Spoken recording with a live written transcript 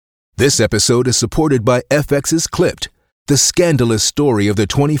This episode is supported by FX's Clipped, the scandalous story of the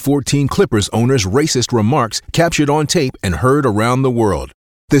 2014 Clippers owner's racist remarks captured on tape and heard around the world.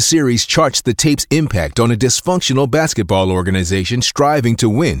 The series charts the tape's impact on a dysfunctional basketball organization striving to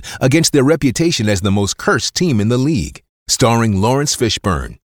win against their reputation as the most cursed team in the league. Starring Lawrence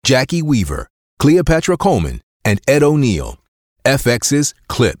Fishburne, Jackie Weaver, Cleopatra Coleman, and Ed O'Neill. FX's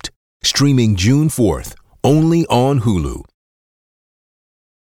Clipped, streaming June 4th, only on Hulu.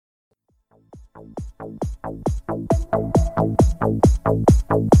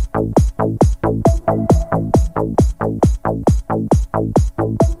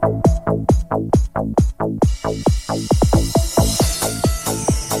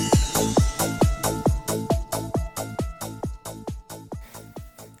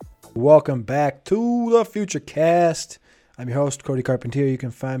 Welcome back to the Future Cast. I'm your host, Cody Carpentier. You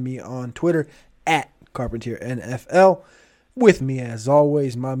can find me on Twitter at CarpentierNFL. With me, as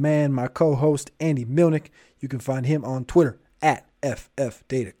always, my man, my co-host, Andy Milnick. You can find him on Twitter at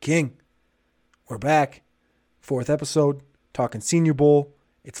FFDataKing. We're back. 4th episode, talking Senior Bowl.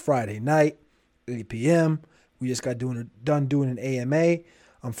 It's Friday night, 8 p.m. We just got done doing an AMA.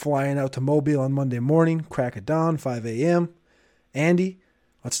 I'm flying out to Mobile on Monday morning, crack of dawn, 5 a.m. Andy,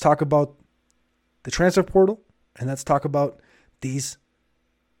 let's talk about the transfer portal, and let's talk about these.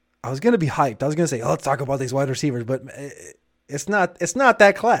 I was going to be hyped. I was going to say, let's talk about these wide receivers, but it's not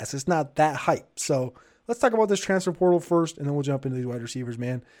that class. It's not that hype. So let's talk about this transfer portal first, and then we'll jump into these wide receivers,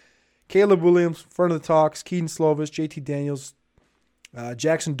 man. Caleb Williams, front of the talks, Keaton Slovis, JT Daniels,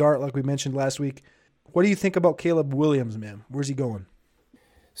 Jackson Dart, like we mentioned last week. What do you think about Caleb Williams, man? Where's he going?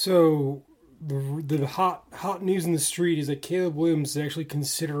 So the hot news in the street is that Caleb Williams is actually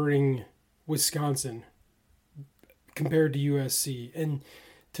considering Wisconsin compared to USC. And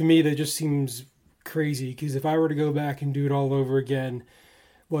to me, that just seems crazy, because if I were to go back and do it all over again,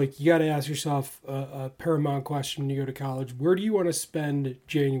 like, you got to ask yourself a paramount question when you go to college. Where do you want to spend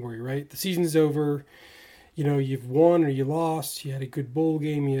January, right? The season's over. You know, you've won or you lost. You had a good bowl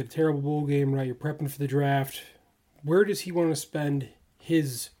game. You had a terrible bowl game, right? You're prepping for the draft. Where does he want to spend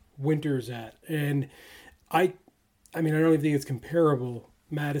his winters at? And I mean, I don't even think it's comparable,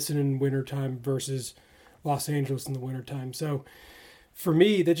 Madison in wintertime versus Los Angeles in the wintertime. So for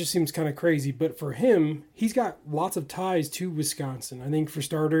me, that just seems kind of crazy. But for him, he's got lots of ties to Wisconsin. I think, for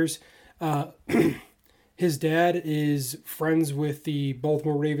starters, his dad is friends with the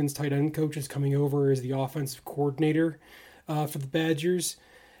Baltimore Ravens tight end coach, is coming over as the offensive coordinator for the Badgers.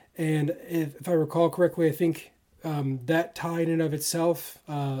 And if I recall correctly, I think that tie in and of itself,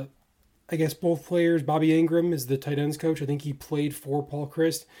 I guess both players, Bobby Ingram is the tight ends coach. I think he played for Paul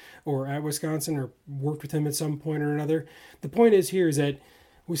Chryst or at Wisconsin or worked with him at some point or another. The point is that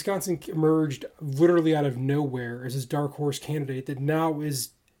Wisconsin emerged literally out of nowhere as his dark horse candidate that now is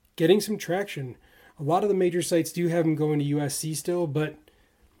getting some traction. A lot of the major sites do have him going to USC still, but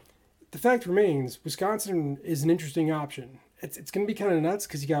the fact remains, Wisconsin is an interesting option. It's going to be kind of nuts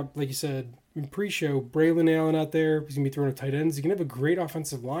because you got, like you said in pre-show, Braylon Allen out there. He's going to be throwing at tight ends. He's going to have a great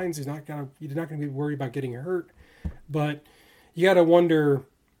offensive line, so you're not going to be worried about getting hurt. But you got to wonder,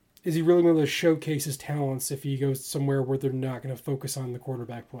 is he really going to showcase his talents if he goes somewhere where they're not going to focus on the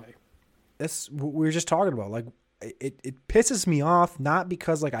quarterback play? That's what we were just talking about. Like, it pisses me off, not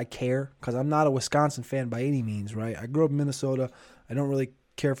because, like, I care, because I'm not a Wisconsin fan by any means, right? I grew up in Minnesota. I don't really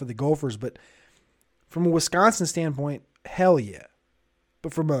care for the Gophers, but from a Wisconsin standpoint, hell yeah.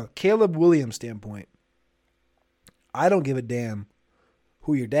 But from a Caleb Williams standpoint, I don't give a damn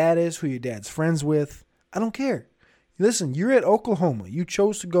who your dad is, who your dad's friends with. I don't care. Listen, you're at Oklahoma. You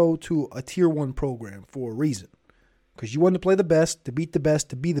chose to go to a Tier 1 program for a reason, because you wanted to play the best, to beat the best,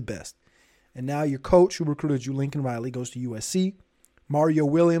 to be the best. And now your coach, who recruited you, Lincoln Riley, goes to USC. Mario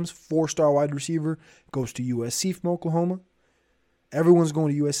Williams, 4-star wide receiver, goes to USC from Oklahoma. Everyone's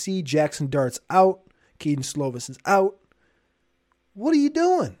going to USC. Jackson Dart's out. Keaton Slovis is out. What are you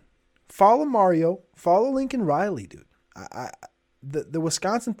doing? Follow Mario. Follow Lincoln Riley, dude. The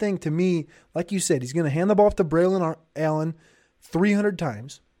Wisconsin thing, to me, like you said, he's going to hand the ball off to Braylon Allen 300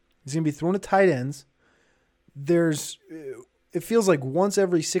 times. He's going to be throwing to tight ends. It feels like once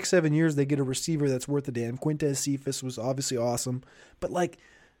every 6-7 years they get a receiver that's worth a damn. Quintez Cephas was obviously awesome. But, like,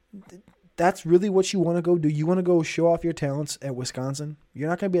 that's really what you want to go do? You want to go show off your talents at Wisconsin? You're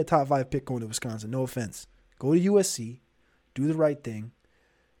not going to be a top 5 pick going to Wisconsin. No offense. Go to USC. Do the right thing.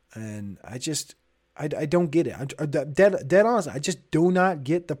 And I don't get it. I'm dead honest. I just do not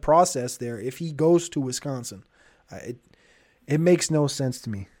get the process there if he goes to Wisconsin. It makes no sense to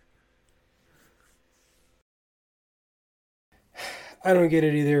me. I don't get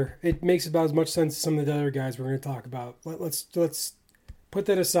it either. It makes about as much sense as some of the other guys we're going to talk about. Let's put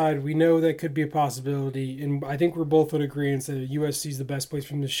that aside. We know that could be a possibility, and I think we're both in agreement that USC is the best place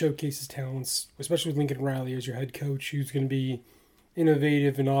for him to showcase his talents, especially with Lincoln Riley as your head coach, who's going to be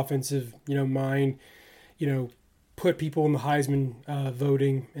innovative and offensive, mind, put people in the Heisman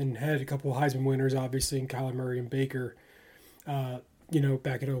voting, and had a couple of Heisman winners, obviously, in Kyler Murray and Baker,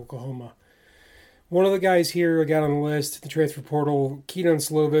 back at Oklahoma. One of the guys here I got on the list, the transfer portal, Kedon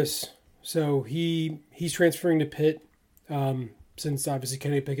Slovis. So he's transferring to Pitt, since obviously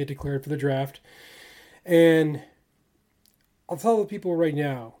Kenny Pickett declared for the draft. And I'll tell the people right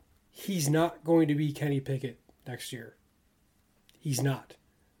now, he's not going to be Kenny Pickett next year. He's not.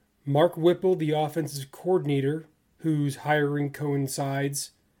 Mark Whipple, the offensive coordinator, whose hiring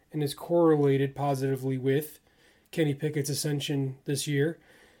coincides and is correlated positively with Kenny Pickett's ascension this year,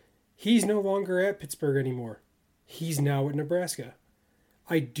 he's no longer at Pittsburgh anymore. He's now at Nebraska.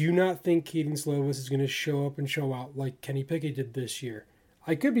 I do not think Kedon Slovis is going to show up and show out like Kenny Pickett did this year.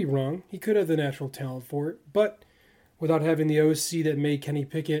 I could be wrong. He could have the natural talent for it, but without having the OC that made Kenny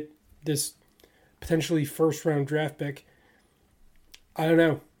Pickett this potentially first-round draft pick, I don't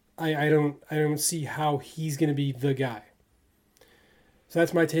know. I don't see how he's going to be the guy. So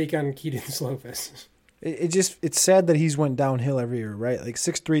that's my take on Kedon Slovis. It's sad that he's went downhill every year, right? Like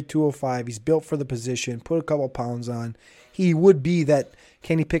 6'3", 205. He's built for the position, put a couple pounds on. He would be that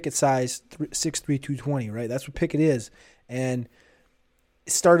Kenny Pickett size 6'3", 220, right? That's what Pickett is. And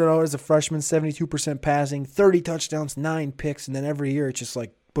started out as a freshman, 72% passing, 30 touchdowns, 9 picks, and then every year it's just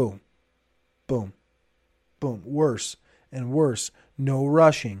like boom, boom, boom, worse and worse. No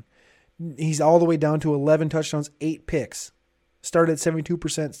rushing. He's all the way down to 11 touchdowns, 8 picks. Started at 72%,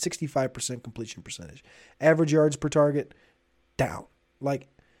 65% completion percentage. Average yards per target, down. Like,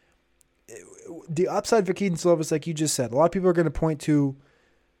 the upside for Kedon Slovis, like you just said, a lot of people are going to point to,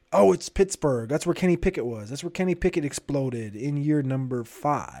 oh, it's Pittsburgh. That's where Kenny Pickett was. That's where Kenny Pickett exploded in year number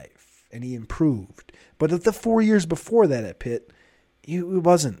 5, and he improved. But at the 4 years before that at Pitt, he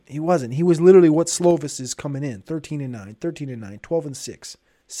wasn't. He was literally what Slovis is coming in, 13-9, 13-9, 12-6,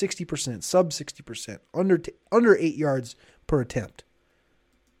 60%, sub 60%, under 8 yards per attempt.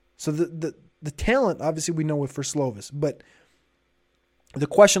 So the talent, obviously, we know it for Slovis, but the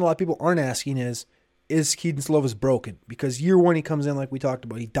question a lot of people aren't asking is Kedon Slovis broken? Because year 1 he comes in, like we talked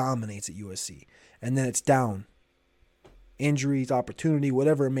about, he dominates at USC, and then it's down. Injuries, opportunity,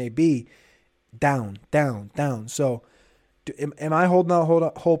 whatever it may be, down. So am I holding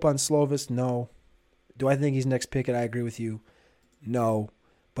out hope on Slovis? No. Do I think he's next Pickett? I agree with you. No.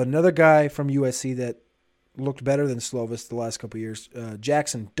 But another guy from USC that looked better than Slovis the last couple of years,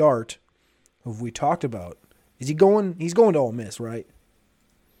 Jackson Dart, who we talked about. He's going to Ole Miss, right?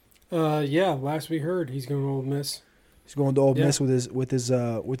 Yeah, last we heard, he's going to Ole Miss. He's going to Ole Miss with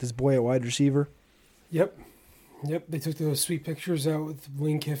his boy at wide receiver. Yep. They took those sweet pictures out with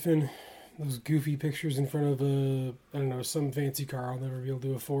Lane Kiffin, those goofy pictures in front of some fancy car I'll never be able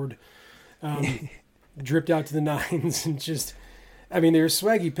to afford. Dripped out to the nines and just, they were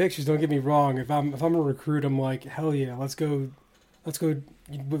swaggy pictures. Don't get me wrong. If I'm a recruit, I'm like, hell yeah, let's go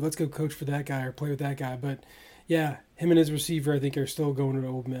coach for that guy or play with that guy. But yeah, him and his receiver, I think, are still going to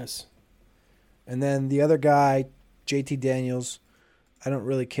Ole Miss. And then the other guy, JT Daniels, I don't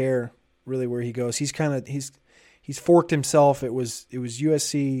really care where he goes. He's forked himself. It was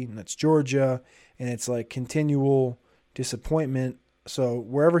USC, and that's Georgia, and it's like continual disappointment. So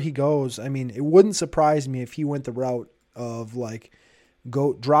wherever he goes, it wouldn't surprise me if he went the route of like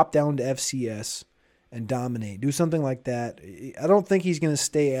go drop down to FCS and dominate, do something like that. I don't think he's going to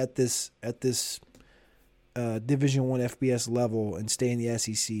stay at this Division I FBS level and stay in the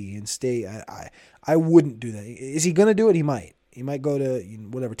SEC and stay. I wouldn't do that. Is he going to do it? He might. He might go to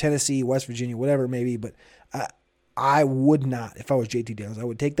whatever, Tennessee, West Virginia, whatever it may be. But I would not. If I was JT Daniels, I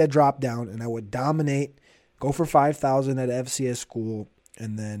would take that drop down and I would dominate, go for 5,000 at FCS school,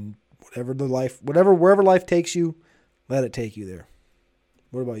 and then wherever life takes you, let it take you there.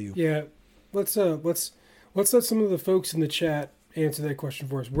 What about you? Yeah, let's let some of the folks in the chat answer that question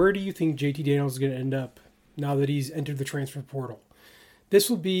for us. Where do you think JT Daniels is going to end up now that he's entered the transfer portal? This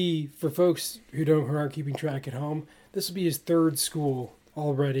will be, for folks who aren't keeping track at home, this will be his 3rd school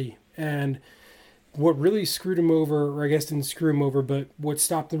already. And what really screwed him over, or I guess didn't screw him over, but what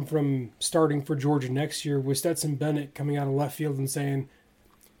stopped him from starting for Georgia next year was Stetson Bennett coming out of left field and saying,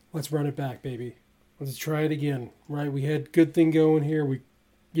 let's run it back, baby. Let's try it again, right? We had good thing going here. We,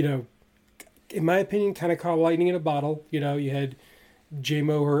 in my opinion, kind of caught lightning in a bottle. You had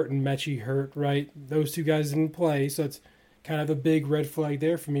J-Mo hurt and Mechie hurt, right? Those 2 guys didn't play, so it's kind of a big red flag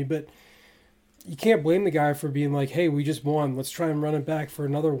there for me. But you can't blame the guy for being like, hey, we just won. Let's try and run it back for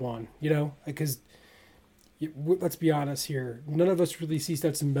another one, because let's be honest here. None of us really see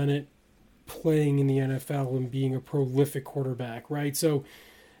Stetson Bennett playing in the NFL and being a prolific quarterback, right? So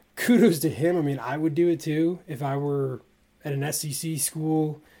kudos to him. I mean, I would do it too if I were at an SEC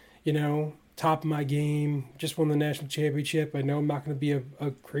school, top of my game, just won the national championship. I know I'm not going to be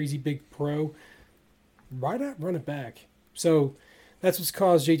a crazy big pro. Why not run it back? So that's what's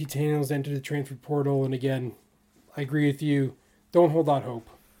caused JT Daniels to enter the transfer portal. And again, I agree with you. Don't hold out hope.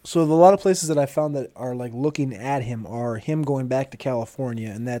 So a lot of places that I found that are like looking at him are him going back to California,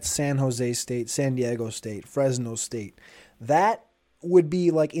 and that's San Jose State, San Diego State, Fresno State. That would be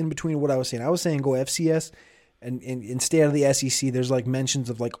like in between what I was saying. I was saying go FCS, and instead of the SEC, there's like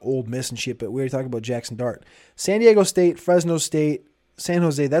mentions of like Ole Miss and shit, but we were talking about Jackson Dart. San Diego State, Fresno State, San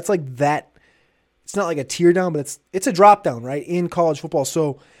Jose, that's like that. It's not like a tear down, but it's a drop down, right, in college football.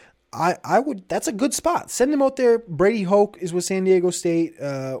 So I would, that's a good spot. Send him out there. Brady Hoke is with San Diego State.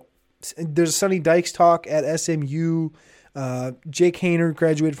 There's Sonny Dykes talk at SMU. Jake Haener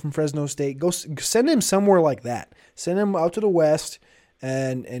graduated from Fresno State. Go send him somewhere like that. Send him out to the West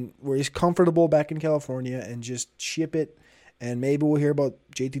and where he's comfortable back in California, and just ship it. And maybe we'll hear about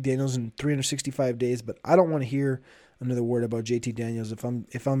JT Daniels in 365 days, but I don't want to hear another word about JT Daniels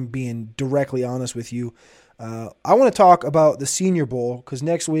if I'm being directly honest with you. I want to talk about the Senior Bowl, because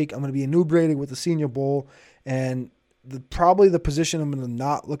next week I'm going to be inebriated with the Senior Bowl, and probably the position I'm going to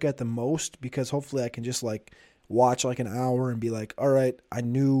not look at the most, because hopefully I can just like watch like an hour and be like, all right,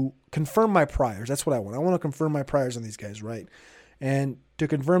 confirm my priors. That's what I want. I want to confirm my priors on these guys, right? And to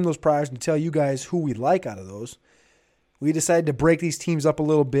confirm those priors and tell you guys who we like out of those, we decided to break these teams up a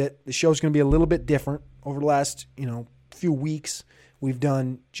little bit. The show's going to be a little bit different over the last, few weeks. We've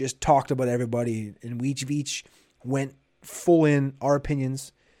just talked about everybody, and we each went full in our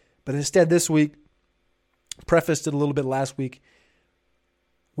opinions. But instead this week, prefaced it a little bit last week,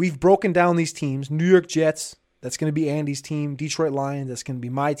 we've broken down these teams. New York Jets, that's going to be Andy's team. Detroit Lions, that's going to be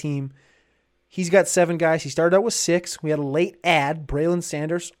my team. He's got 7 guys. He started out with 6. We had a late add, Braylon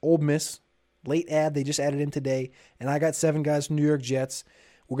Sanders, Ole Miss. Late add, they just added him today. And I got 7 guys from New York Jets.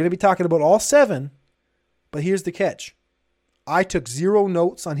 We're going to be talking about all 7, but here's the catch. I took 0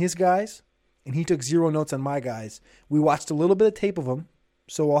 notes on his guys, and he took 0 notes on my guys. We watched a little bit of tape of them,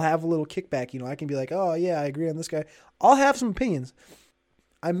 so I'll have a little kickback. I can be like, oh, yeah, I agree on this guy. I'll have some opinions.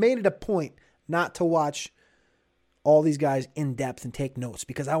 I made it a point not to watch all these guys in depth and take notes,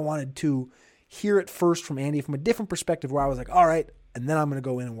 because I wanted to hear it first from Andy from a different perspective, where I was like, all right, and then I'm going to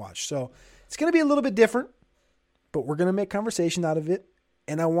go in and watch. So it's going to be a little bit different, but we're going to make conversation out of it,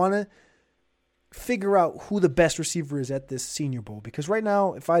 and I want to figure out who the best receiver is at this Senior Bowl, because right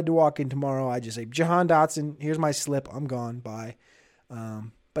now, if I had to walk in tomorrow, I just say, Jahan Dotson, here's my slip, I'm gone, bye.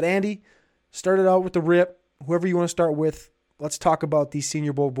 But Andy, started out with the rip. Whoever you want to start with, let's talk about these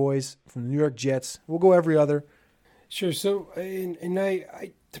Senior Bowl boys from the New York Jets. We'll go every other. Sure. So, and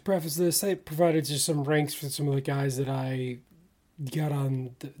I to preface this, I provided just some ranks for some of the guys that I got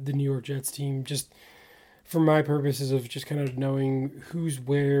on the New York Jets team, just for my purposes of just kind of knowing who's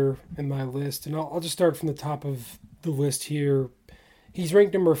where in my list. And I'll just start from the top of the list here. He's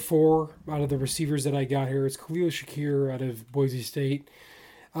ranked number 4 out of the receivers that I got here. It's Khalil Shakir out of Boise State.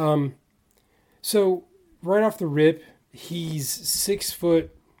 So right off the rip, he's 6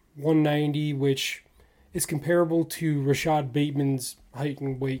 foot 190, which is comparable to Rashad Bateman's height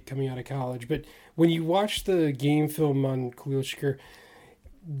and weight coming out of college. But when you watch the game film on Khalil Shakir,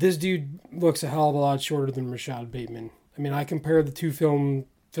 this dude looks a hell of a lot shorter than Rashad Bateman. I mean, I compare the two film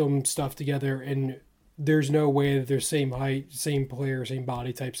stuff together, and there's no way that they're same height, same player, same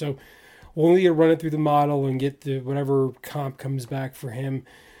body type. So we'll need to run it through the model and get the whatever comp comes back for him.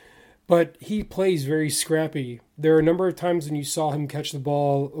 But he plays very scrappy. There are a number of times when you saw him catch the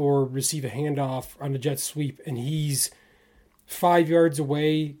ball or receive a handoff on a jet sweep, and he's 5 yards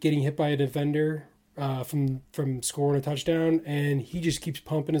away getting hit by a defender from scoring a touchdown, and he just keeps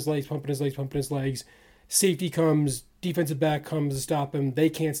pumping his legs. Safety comes, defensive back comes to stop him. They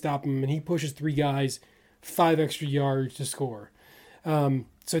can't stop him, and he pushes 3 guys 5 extra yards to score.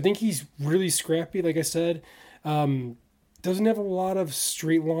 So I think he's really scrappy, like I said. Doesn't have a lot of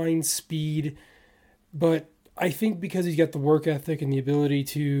straight line speed, but I think because he's got the work ethic and the ability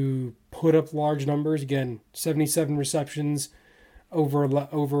to put up large numbers, again, 77 receptions, over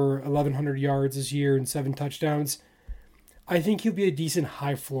 1,100 yards this year and 7 touchdowns, I think he'll be a decent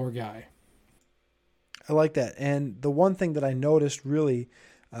high floor guy. I like that. And the one thing that I noticed really,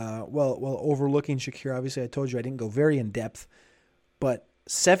 well, overlooking Shakir, obviously I told you I didn't go very in depth, but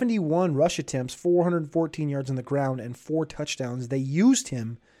 71 rush attempts, 414 yards on the ground, and 4 touchdowns. They used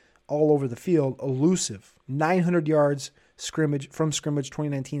him all over the field, elusive. 900 yards, scrimmage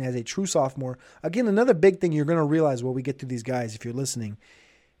 2019 as a true sophomore. Again, another big thing you're going to realize when we get to these guys, if you're listening,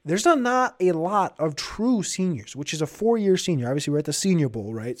 there's not a lot of true seniors, which is a 4-year senior. Obviously, we're at the Senior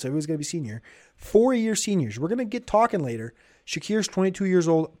Bowl, right? So everyone's going to be senior. 4-year seniors. We're going to get talking later. Shakir's 22 years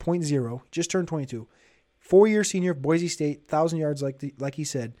old, 0.0, just turned 22. 4-year senior, Boise State, 1,000 yards like he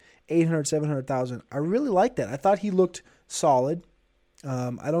said, 800, 700,000. I really like that. I thought he looked solid.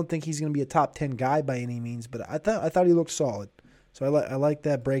 I don't think he's going to be a top 10 guy by any means, but I thought he looked solid. So I like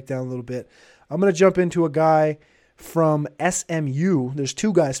that breakdown a little bit. I'm going to jump into a guy from SMU. There's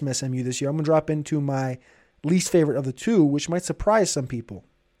 2 guys from SMU this year. I'm going to drop into my least favorite of the 2, which might surprise some people,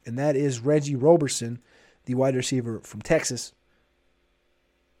 and that is Reggie Roberson, the wide receiver from Texas,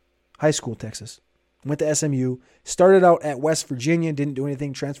 high school Texas. Went to SMU, started out at West Virginia, didn't do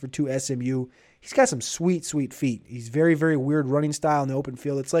anything, transferred to SMU. He's got some sweet, sweet feet. He's very, very weird running style in the open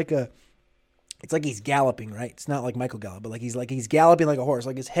field. It's like he's galloping, right? It's not like Michael Gallup, but he's galloping like a horse.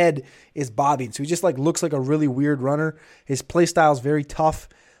 Like his head is bobbing. So he just looks like a really weird runner. His play style is very tough.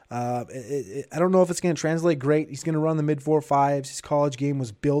 I don't know if it's going to translate great. He's going to run the mid 4.5s. His college game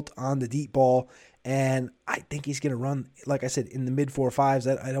was built on the deep ball, and I think he's going to run, like I said, in the mid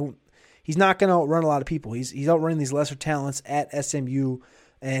 4.5s. He's not going to outrun a lot of people. He's outrunning these lesser talents at SMU.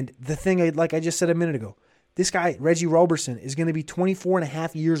 And the thing, like I just said a minute ago, this guy, Reggie Roberson, is going to be 24 and a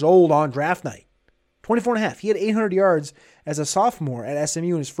half years old on draft night. 24 and a half. He had 800 yards as a sophomore at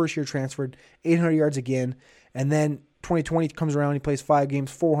SMU in his first year, transferred 800 yards again. And then 2020 comes around, he plays 5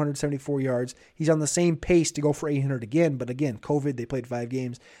 games, 474 yards. He's on the same pace to go for 800 again. But again, COVID, they played 5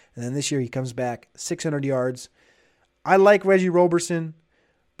 games. And then this year he comes back, 600 yards. I like Reggie Roberson.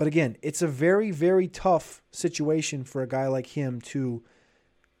 But again, it's a very, very tough situation for a guy like him to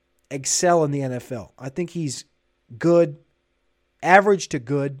excel in the NFL. I think he's good, average to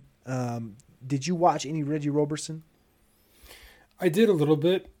good. Did you watch any Reggie Roberson? I did a little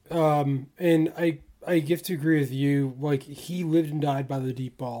bit, and I have to agree with you. Like, he lived and died by the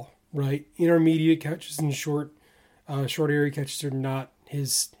deep ball, right? Intermediate catches and short area catches are not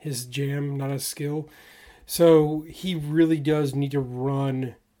his jam, not his skill. So he really does need to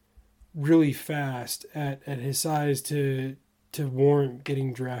run really fast at his size to warrant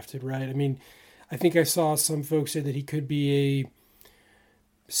getting drafted, right? I mean, I think I saw some folks say that he could be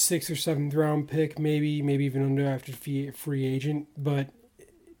a 6th or 7th round pick, maybe even under after free agent. But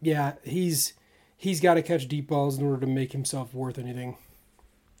yeah, he's got to catch deep balls in order to make himself worth anything.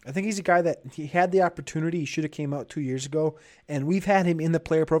 I think he's a guy that he had the opportunity. He should have came out 2 years ago, and we've had him in the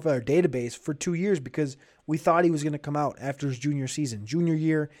player profiler database for 2 years because we thought he was going to come out after his junior season. Junior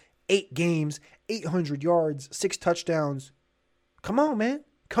year, 8 games, 800 yards, 6 touchdowns. Come on, man.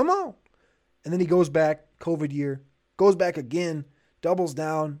 Come on. And then he goes back, COVID year, goes back again, doubles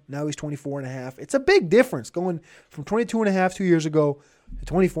down. Now he's 24 and a half. It's a big difference going from 22 and a half 2 years ago to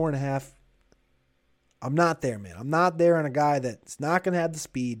 24 and a half. I'm not there, man. I'm not there on a guy that's not going to have the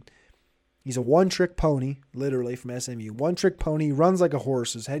speed. He's a one-trick pony, literally, from SMU. One-trick pony, runs like a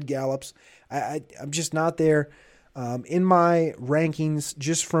horse. His head gallops. I'm just not there. In my rankings,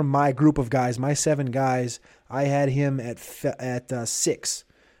 just from my group of guys, my 7 guys, I had him at 6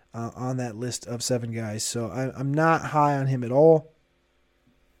 on that list of 7 guys. So I'm not high on him at all.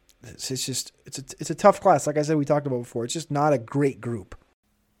 It's a tough class. Like I said, we talked about before. It's just not a great group.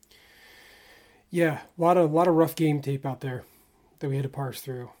 Yeah, a lot of rough game tape out there that we had to parse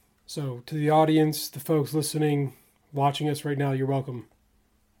through. So to the audience, the folks listening, watching us right now, you're welcome.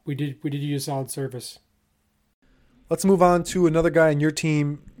 We did you a solid service. Let's move on to another guy on your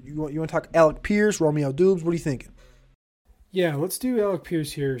team. You want to talk Alec Pierce, Romeo Dubes? What are you thinking? Yeah, let's do Alec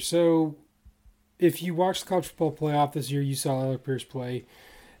Pierce here. So if you watched the college football playoff this year, you saw Alec Pierce play.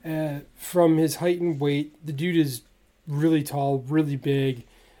 From his height and weight, the dude is really tall, really big,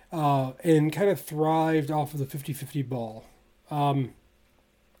 and kind of thrived off of the 50-50 ball.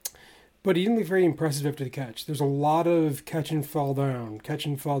 But he didn't look very impressive after the catch. There's a lot of catch and fall down,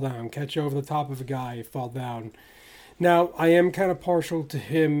 catch over the top of a guy, fall down. Now, I am kind of partial to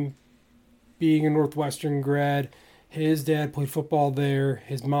him being a Northwestern grad. His dad played football there.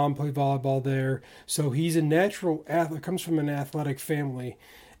 His mom played volleyball there. So he's a natural athlete, comes from an athletic family.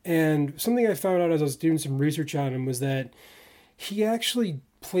 And something I found out as I was doing some research on him was that he actually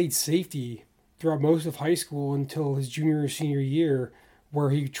played safety throughout most of high school until his junior or senior year, where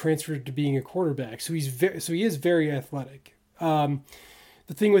he transferred to being a quarterback. So he is very athletic. The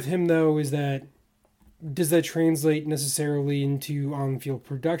thing with him, though, is that does that translate necessarily into on-field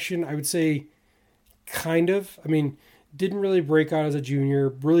production? I would say kind of. I mean, didn't really break out as a junior,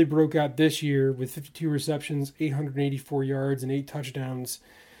 really broke out this year with 52 receptions, 884 yards, and 8 touchdowns.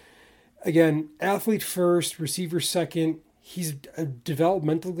 Again, athlete first, receiver second. he's a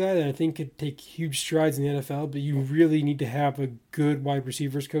developmental guy that I think could take huge strides in the NFL, but you really need to have a good wide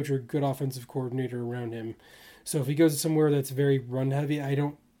receivers coach or a good offensive coordinator around him. So if he goes somewhere that's very run heavy, I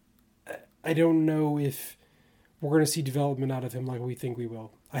don't know if we're going to see development out of him like we think we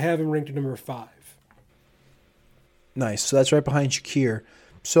will. I have him ranked at number 5. Nice. So that's right behind Shakir.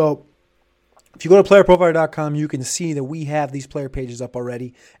 So if you go to playerprofiler.com, you can see that we have these player pages up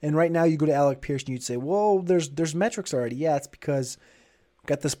already. And right now you go to Alec Pierce and you'd say, whoa, there's metrics already. Yeah, it's because we've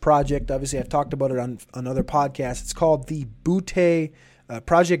got this project. Obviously, I've talked about it on other podcasts. It's called the Butte,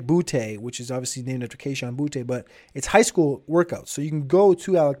 Project Butte, which is obviously named after Keishon Butte, but it's high school workouts. So you can go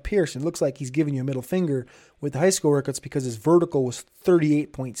to Alec Pierce, and it looks like he's giving you a middle finger with the high school workouts because his vertical was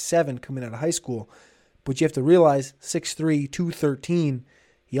 38.7 coming out of high school. But you have to realize 6'3", 213.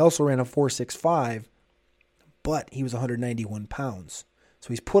 He also ran a 4.65, but he was 191 pounds. So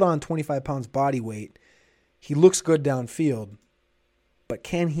he's put on 25 pounds body weight. He looks good downfield, but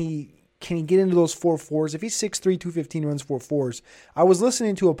can he get into those 4.4s? If he's 6'3", 215, runs 4.4s. I was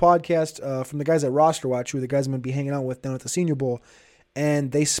listening to a podcast from the guys at Roster Watch, who are the guys I'm going to be hanging out with down at the Senior Bowl,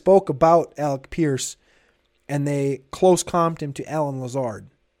 and they spoke about Alec Pierce, and they close comped him to Allen Lazard.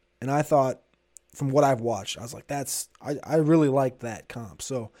 And I thought, from what I've watched, I was like, I really like that comp.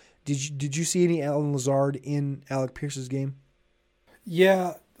 So did you see any Allen Lazard in Alec Pierce's game?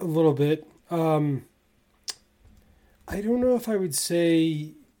 Yeah, a little bit. I don't know if I would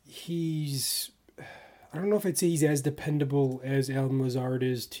say he's as dependable as Allen Lazard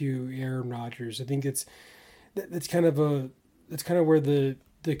is to Aaron Rodgers. I think that's kind of where the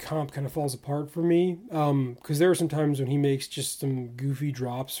comp kind of falls apart for me. Because there are some times when he makes just some goofy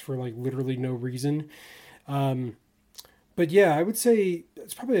drops for like literally no reason. But yeah, I would say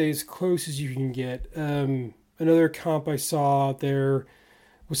it's probably as close as you can get. Another comp I saw there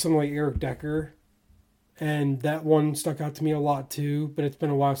was something like Eric Decker. And that one stuck out to me a lot too, but it's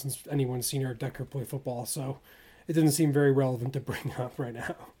been a while since anyone's seen Eric Decker play football, so it doesn't seem very relevant to bring up right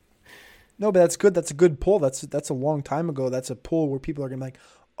now. No, but that's good. That's a good pull. That's a long time ago. That's a pull where people are gonna be like,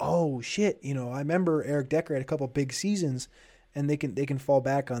 oh shit, I remember Eric Decker had a couple big seasons, and they can fall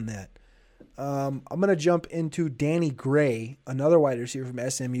back on that. I'm gonna jump into Danny Gray, another wide receiver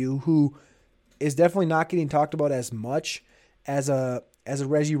from SMU, who is definitely not getting talked about as much as a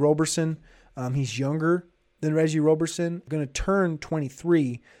Reggie Roberson. He's younger than Reggie Roberson, going to turn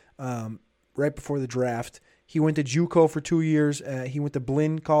 23 right before the draft. He went to JUCO for 2 years. He went to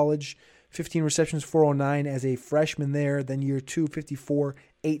Blinn College, 15 receptions, 409 as a freshman there. Then year 2, 54,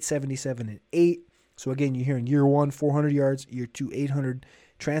 877, and 8. So again, you're hearing year 1, 400 yards, year 2, 800.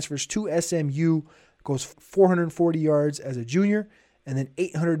 Transfers to SMU, goes 440 yards as a junior, and then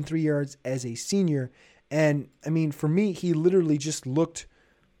 803 yards as a senior. And, I mean, for me, he literally just looked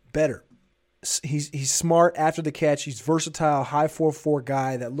better. He's smart after the catch. He's versatile, high 4.4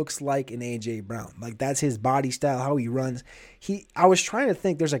 guy that looks like an A.J. Brown. Like, that's his body style, how he runs. I was trying to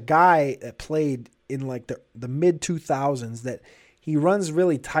think, there's a guy that played in, like, the mid-2000s that he runs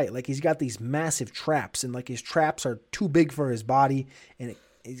really tight. Like, he's got these massive traps, and, like, his traps are too big for his body, and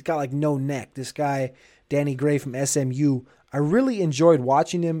he's got, like, no neck. This guy, Danny Gray from SMU, I really enjoyed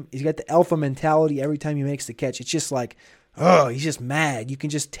watching him. He's got the alpha mentality every time he makes the catch. It's just like, oh, he's just mad. You can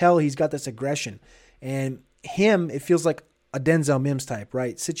just tell he's got this aggression. And it feels like a Denzel Mims type,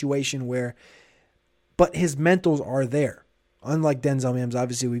 right? Situation where, but his mentals are there. Unlike Denzel Mims,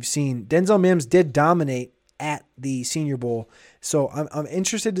 obviously we've seen Denzel Mims did dominate at the Senior Bowl. So I'm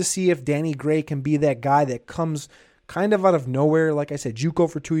interested to see if Danny Gray can be that guy that comes kind of out of nowhere. Like I said, JUCO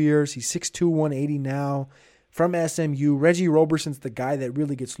for 2 years. He's 6'2", 180 now from SMU. Reggie Roberson's the guy that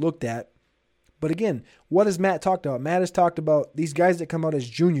really gets looked at. But again, what has Matt talked about? Matt has talked about these guys that come out as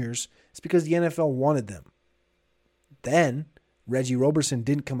juniors. It's because the NFL wanted them. Then Reggie Roberson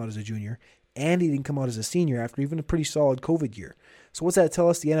didn't come out as a junior, and he didn't come out as a senior after even a pretty solid COVID year. So what's that tell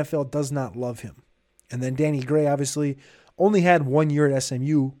us? The NFL does not love him. And then Danny Gray obviously only had 1 year at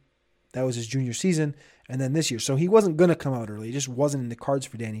SMU. That was his junior season. And then this year. So he wasn't going to come out early. It just wasn't in the cards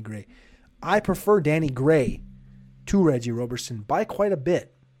for Danny Gray. I prefer Danny Gray to Reggie Roberson by quite a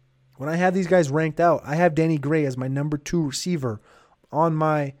bit. When I have these guys ranked out, I have Danny Gray as my number 2 receiver on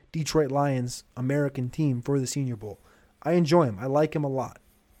my Detroit Lions American team for the Senior Bowl. I enjoy him. I like him a lot.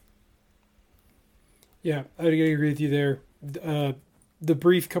 Yeah, I agree with you there. The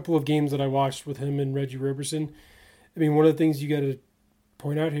brief couple of games that I watched with him and Reggie Roberson, I mean, one of the things you got to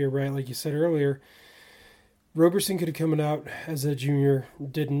point out here, right, like you said earlier, Roberson could have come out as a junior,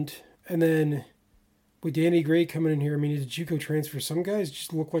 didn't. And then with Danny Gray coming in here, I mean, he's a JUCO transfer. Some guys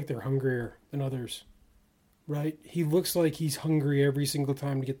just look like they're hungrier than others, right? He looks like he's hungry every single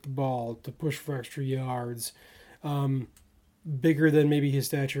time to get the ball, to push for extra yards. bigger than maybe his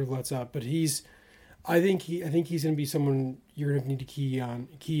stature lets up. But I think he's going to be someone you're going to need to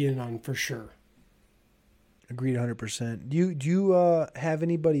key in on for sure. Agreed 100%. Do you have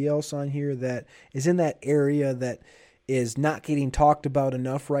anybody else on here that is in that area that is not getting talked about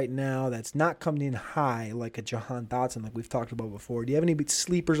enough right now, that's not coming in high like a Jahan Dotson like we've talked about before? Do you have any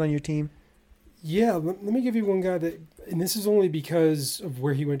sleepers on your team? Yeah, let me give you one guy that, and this is only because of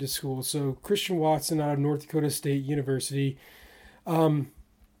where he went to school. So Christian Watson out of North Dakota State University.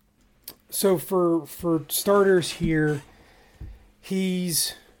 So for starters here, he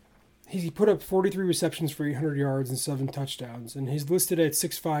put up 43 receptions for 800 yards and 7 touchdowns, and he's listed at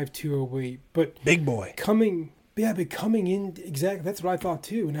 6'5", 208. But big boy coming in, exactly, that's what I thought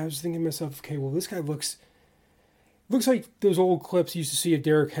too. And I was thinking to myself, okay, well, this guy looks like those old clips you used to see of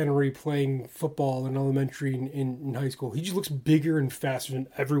Derrick Henry playing football in elementary and in high school. He just looks bigger and faster than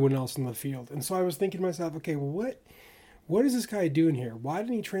everyone else in the field. And so I was thinking to myself, okay, well, what is this guy doing here? Why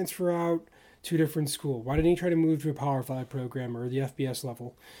didn't he transfer out to a different school? Why didn't he try to move to a Power 5 program or the FBS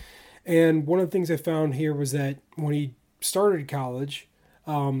level? And one of the things I found here was that when he started college,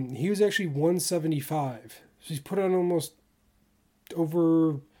 he was actually 175. So he's put on almost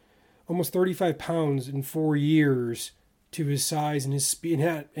 35 pounds in 4 years to his size and his speed,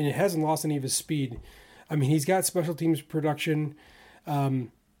 and it hasn't lost any of his speed. I mean, he's got special teams production.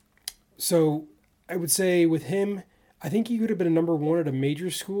 So I would say with him, I think he could have been a number one at a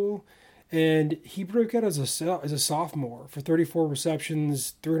major school, and he broke out as a sophomore for 34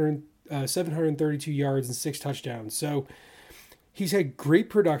 receptions, 732 yards, and 6 touchdowns. So he's had great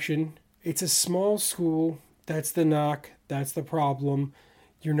production. It's a small school. That's the knock. That's the problem.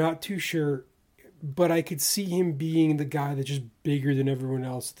 You're not too sure, but I could see him being the guy that's just bigger than everyone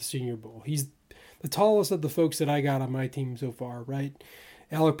else at the Senior Bowl. He's the tallest of the folks that I got on my team so far, right?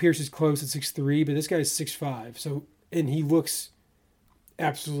 Alec Pierce is close at 6'3", but this guy's 6'5". So, and he looks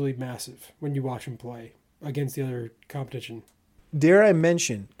absolutely massive when you watch him play against the other competition. Dare I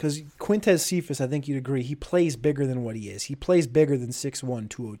mention, because Quintez Cephas, I think you'd agree, he plays bigger than what he is. He plays bigger than 6'1",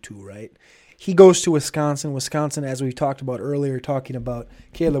 202, right? He goes to Wisconsin. Wisconsin, as we talked about earlier, talking about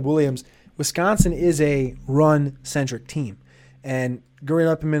Caleb Williams, Wisconsin is a run-centric team. And growing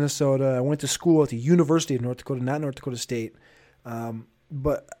up in Minnesota, I went to school at the University of North Dakota, not North Dakota State.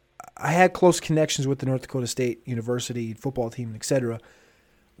 But I had close connections with the North Dakota State University football team, etc.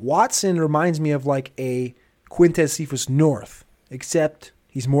 Watson reminds me of like a Quintez Cephas North, except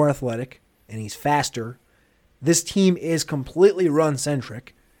he's more athletic and he's faster. This team is completely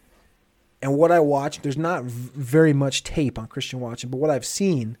run-centric. And what I watch, there's not very much tape on Christian Watson, but what I've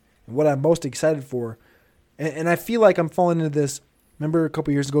seen and what I'm most excited for, and I feel like I'm falling into this. Remember a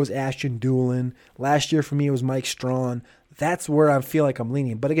couple years ago it was Ashton Doolin. Last year for me it was Mike Strawn. That's where I feel like I'm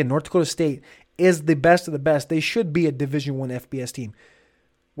leaning. But again, North Dakota State is the best of the best. They should be a Division I FBS team.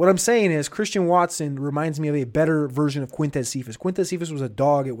 What I'm saying is Christian Watson reminds me of a better version of Quintez Cephas. Quintez Cephas was a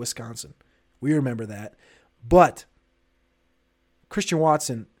dog at Wisconsin. We remember that. But Christian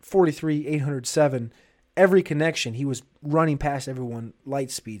Watson, 43, 807, every connection, he was running past everyone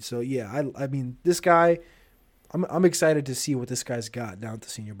light speed. So, yeah, I mean, this guy, I'm excited to see what this guy's got down at the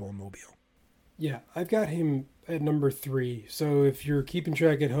Senior Bowl in Mobile. Yeah, I've got him at number 3. So if you're keeping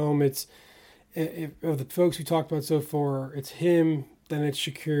track at home, of the folks we talked about so far, it's him, then it's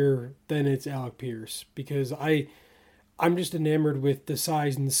Shakir, then it's Alec Pierce. Because I'm just enamored with the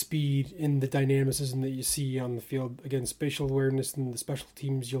size and the speed and the dynamicism that you see on the field. Again, spatial awareness and the special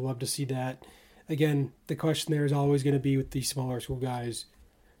teams, you'll love to see that. Again, the question there is always going to be with these smaller school guys,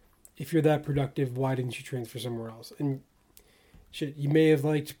 if you're that productive, why didn't you transfer somewhere else? And shit, you may have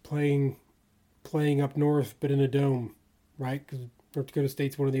liked playing up north, but in a dome, right? Because North Dakota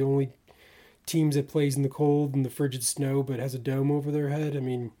State's one of the only teams that plays in the cold and the frigid snow, but has a dome over their head. I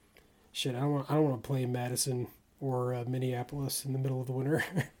mean, shit, I don't want to play in Madison or Minneapolis in the middle of the winter.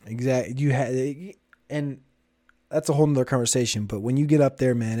 Exactly. And that's a whole nother conversation. But when you get up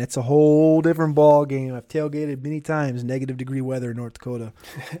there, man, it's a whole different ball game. I've tailgated many times, -degree weather in North Dakota,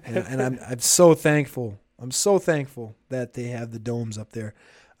 and I'm so thankful. I'm so thankful that they have the domes up there.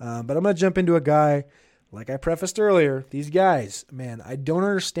 But I'm gonna jump into a guy, like I prefaced earlier. These guys, man, I don't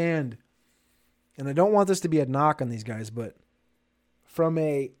understand, and I don't want this to be a knock on these guys, but from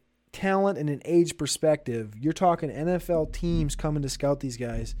a talent and an age perspective, you're talking NFL teams coming to scout these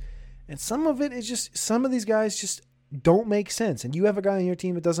guys, and some of it is just, some of these guys just don't make sense. And you have a guy on your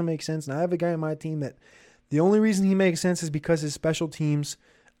team that doesn't make sense, and I have a guy on my team that the only reason he makes sense is because his special teams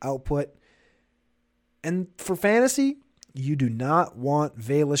output. And for fantasy, you do not want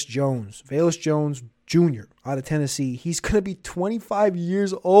Velus Jones. Velus Jones Jr. out of Tennessee. He's going to be 25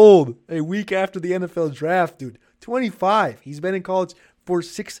 years old a week after the NFL draft, dude. 25. He's been in college for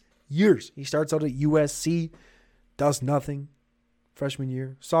 6 years. He starts out at USC, does nothing. Freshman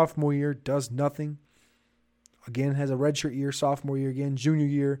year. Sophomore year, does nothing. Again, has a redshirt year. Sophomore year again. Junior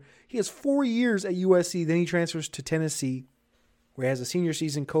year. He has 4 years at USC. Then he transfers to Tennessee, where he has a senior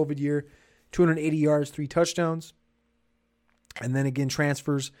season COVID year, 280 yards, 3 touchdowns. And then again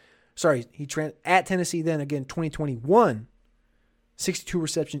transfers. At Tennessee then again 2021, 62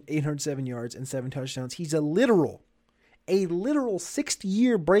 receptions, 807 yards, and 7 touchdowns. He's a literal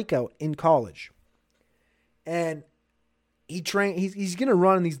 6th-year breakout in college. And he's going to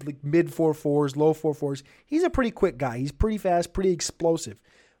run in these like mid 4.4s, low 4.4s. He's a pretty quick guy. He's pretty fast, pretty explosive.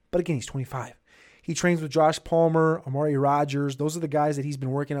 But again, he's 25. He trains with Josh Palmer, Amari Rogers. Those are the guys that he's been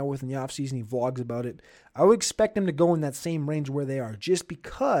working out with in the offseason. He vlogs about it. I would expect him to go in that same range where they are, just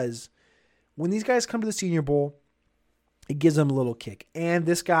because when these guys come to the Senior Bowl, it gives them a little kick. And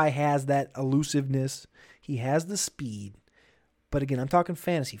this guy has that elusiveness. He has the speed. But again, I'm talking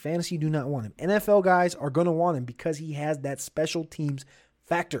fantasy. Fantasy do not want him. NFL guys are going to want him because he has that special teams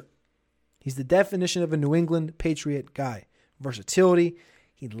factor. He's the definition of a New England Patriot guy. Versatility.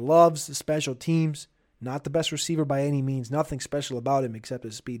 He loves the special teams. Not the best receiver by any means. Nothing special about him except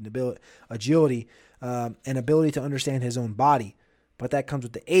his speed and ability, agility, and ability to understand his own body. But that comes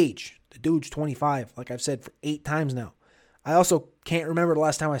with the age. The dude's 25, like I've said for 8 times now. I also can't remember the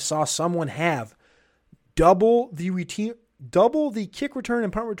last time I saw someone have double the kick return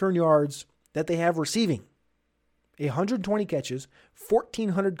and punt return yards that they have receiving. 120 catches,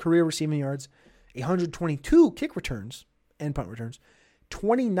 1,400 career receiving yards, 122 kick returns and punt returns,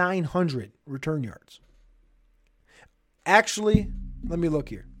 2,900 return yards. Actually, let me look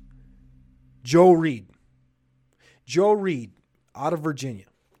here. Joe Reed out of Virginia.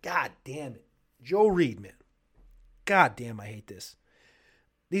 God damn it. Joe Reed, man. God damn, I hate this.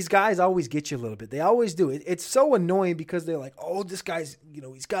 These guys always get you a little bit. They always do. It's so annoying because they're like, oh, this guy's,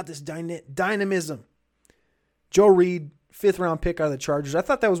 he's got this dynamism. Joe Reed, 5th-round pick out of the Chargers. I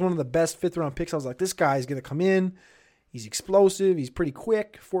thought that was one of the best 5th-round picks. I was like, this guy's going to come in. He's explosive. He's pretty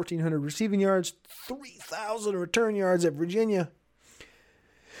quick. 1,400 receiving yards. 3,000 return yards at Virginia.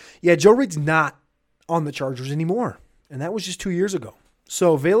 Yeah, Joe Reed's not on the Chargers anymore. And that was just 2 years ago.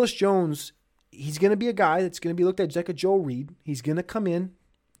 So Velus Jones, he's going to be a guy that's going to be looked at just like a Joe Reed. He's going to come in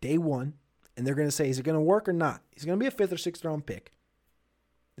day one, and they're going to say, is it going to work or not? He's going to be a 5th or 6th round pick.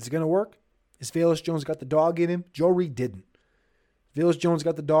 Is it going to work? Is Velus Jones got the dog in him? Joe Reed didn't. Velus Jones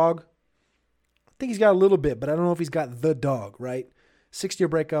got the dog. I think he's got a little bit, but I don't know if he's got the dog, right? 6th-year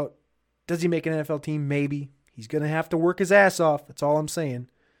breakout. Does he make an NFL team? Maybe. He's going to have to work his ass off. That's all I'm saying.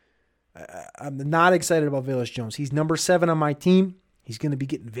 I'm not excited about Velus Jones. He's number 7 on my team. He's going to be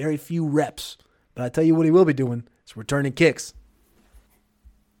getting very few reps. But I tell you what he will be doing is returning kicks.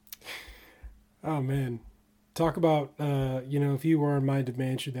 Oh, man. Talk about, if you were on my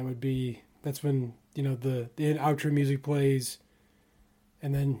mansion, that's when, the outro music plays.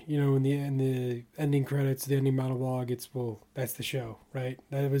 And then, in the ending credits, the ending monologue, that's the show, right?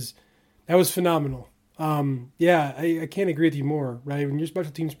 That was phenomenal. I can't agree with you more, right? When your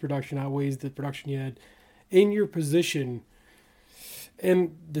special teams production outweighs the production you had in your position,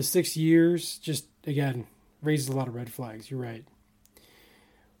 and the 6 years just, again, raises a lot of red flags. You're right.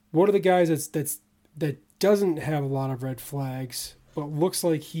 One of the guys that doesn't have a lot of red flags, but looks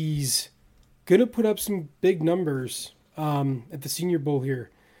like he's going to put up some big numbers at the Senior Bowl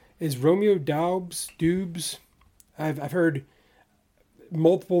here, is Romeo Doubs. I've heard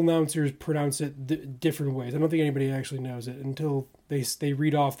multiple announcers pronounce it different ways. I don't think anybody actually knows it until they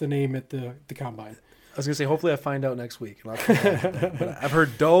read off the name at the combine. I was going to say, hopefully I find out next week. But I've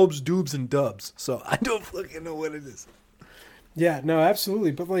heard Doubs, and Dubs, so I don't fucking know what it is. Yeah, no,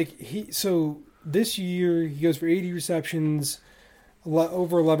 absolutely. But this year he goes for 80 receptions,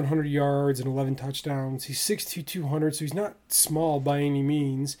 over 1,100 yards and 11 touchdowns. He's 6'2", 200, so he's not small by any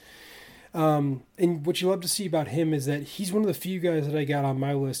means. And what you love to see about him is that he's one of the few guys that I got on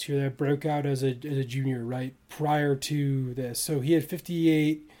my list here that broke out as a junior, right, prior to this. So he had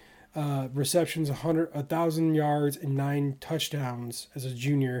 58 receptions, 1,000 yards, and 9 touchdowns as a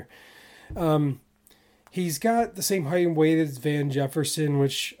junior. He's got the same height and weight as Van Jefferson,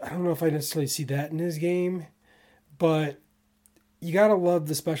 which I don't know if I necessarily see that in his game, but you got to love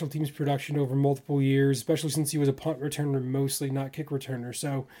the special teams production over multiple years, especially since he was a punt returner mostly, not kick returner.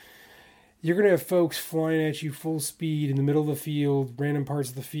 So you're going to have folks flying at you full speed in the middle of the field, random parts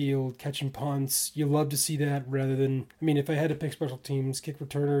of the field, catching punts. You love to see that rather than, if I had to pick special teams, kick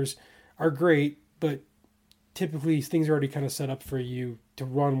returners are great, but typically things are already kind of set up for you to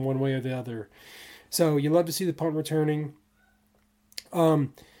run one way or the other. So you love to see the punt returning.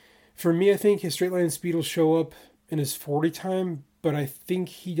 For me, I think his straight line speed will show up in his 40 time, but I think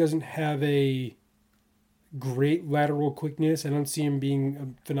he doesn't have a great lateral quickness. I don't see him being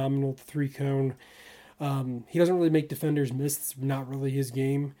a phenomenal 3-cone. He doesn't really make defenders miss. It's not really his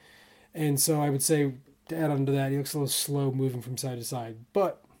game. And so I would say, to add on to that, he looks a little slow moving from side to side.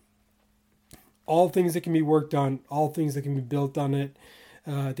 But all things that can be worked on, all things that can be built on it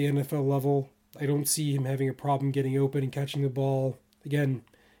at the NFL level. I don't see him having a problem getting open and catching the ball. Again,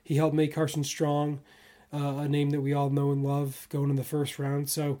 he helped make Carson Strong, a name that we all know and love, going in the first round.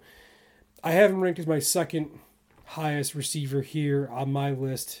 So I have him ranked as my second highest receiver here on my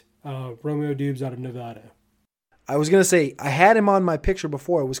list, Romeo Doubs out of Nevada. I was going to say, I had him on my picture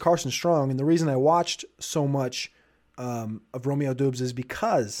before. It was Carson Strong, and the reason I watched so much of Romeo Doubs is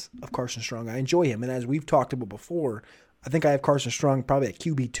because of Carson Strong. I enjoy him, and as we've talked about before, I think I have Carson Strong probably at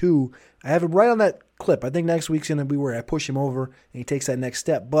QB2. I have him right on that clip. I think next week's going to be where I push him over and he takes that next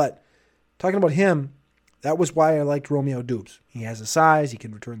step. But talking about him, that was why I liked Romeo Doubs. He has the size. He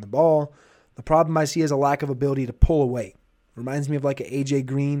can return the ball. The problem I see is a lack of ability to pull away. Reminds me of like a A.J.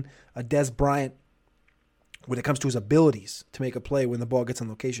 Green, a Dez Bryant, when it comes to his abilities to make a play when the ball gets on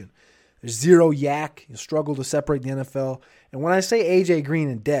location. There's zero yak. He'll struggle to separate the NFL. And when I say A.J. Green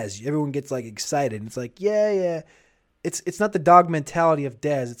and Dez, everyone gets like excited. And it's like, yeah. It's not the dog mentality of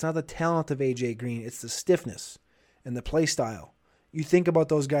Dez. It's not the talent of A.J. Green. It's the stiffness and the play style. You think about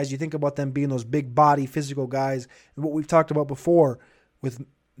those guys. You think about them being those big body, physical guys. And what we've talked about before with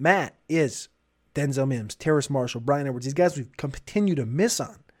Matt is Denzel Mims, Terrace Marshall, Bryan Edwards. These guys we've continued to miss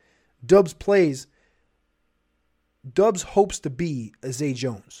on. Doubs hopes to be a Zay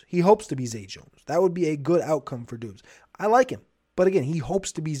Jones. He hopes to be Zay Jones. That would be a good outcome for Doubs. I like him. But again, he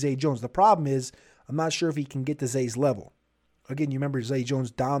hopes to be Zay Jones. The problem is, I'm not sure if he can get to Zay's level. Again, you remember Zay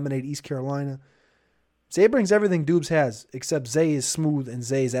Jones dominated East Carolina. Zay brings everything Doubs has, except Zay is smooth and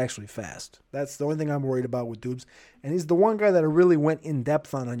Zay is actually fast. That's the only thing I'm worried about with Doubs. And he's the one guy that I really went in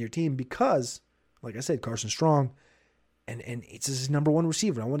depth on your team because, like I said, Carson Strong, and it's his number one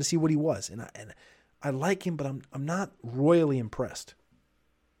receiver. I want to see what he was. And I like him, but I'm not royally impressed.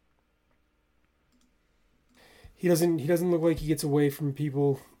 He doesn't look like he gets away from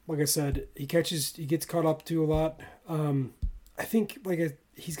people. Like I said, he gets caught up to a lot. I think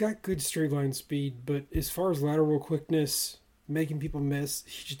he's got good straight line speed, but as far as lateral quickness, making people miss,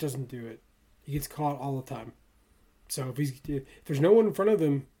 he just doesn't do it. He gets caught all the time. So if there's no one in front of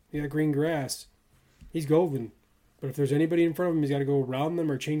him, he got green grass, he's golden. But if there's anybody in front of him, he's got to go around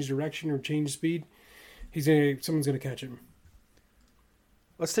them or change direction or change speed. Someone's gonna catch him.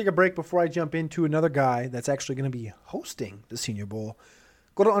 Let's take a break before I jump into another guy that's actually going to be hosting the Senior Bowl.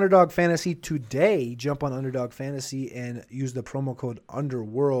 Go to Underdog Fantasy today. Jump on Underdog Fantasy and use the promo code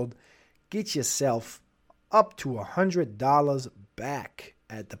UNDERWORLD. Get yourself up to $100 back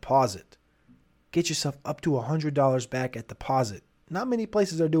at deposit. Get yourself up to $100 back at deposit. Not many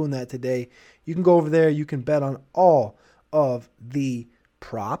places are doing that today. You can go over there. You can bet on all of the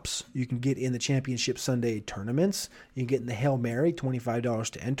props. You can get in the Championship Sunday tournaments. You can get in the Hail Mary,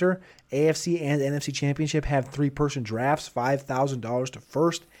 $25 to enter. AFC and NFC Championship have 3-person drafts, $5,000 to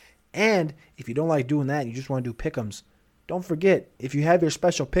first. And if you don't like doing that and you just want to do pick'ems, don't forget, if you have your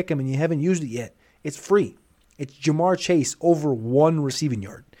special pick'em and you haven't used it yet, it's free. It's Jamar Chase over 1 receiving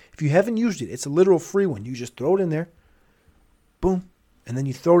yard. If you haven't used it, it's a literal free one. You just throw it in there. Boom. And then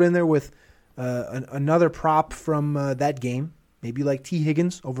you throw it in there with another prop from that game. Maybe like T.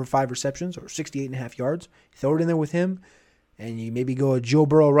 Higgins over 5 receptions or 68.5 yards. You throw it in there with him, and you maybe go a Joe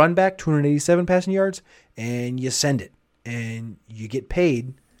Burrow run back, 287 passing yards, and you send it. And you get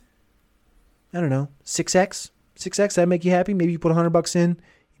paid, I don't know, 6X? 6X, that make you happy? Maybe you put $100 in,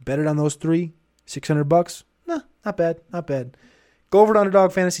 you bet it on those 3, $600. Nah, not bad, not bad. Go over to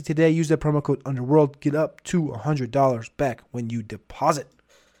Underdog Fantasy today. Use that promo code UNDERWORLD. Get up to $100 back when you deposit.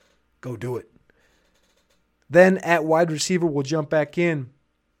 Go do it. Then at wide receiver, we'll jump back in.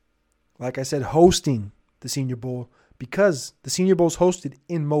 Like I said, hosting the Senior Bowl because the Senior Bowl is hosted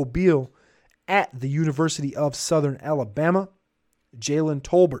in Mobile at the University of Southern Alabama. Jalen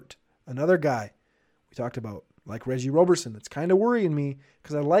Tolbert, another guy we talked about, like Reggie Roberson. That's kind of worrying me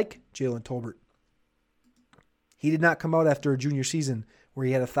because I like Jalen Tolbert. He did not come out after a junior season where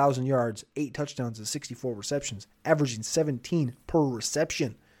he had 1,000 yards, 8 touchdowns, and 64 receptions, averaging 17 per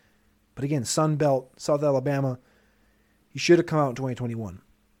reception. But again, Sun Belt, South Alabama, he should have come out in 2021.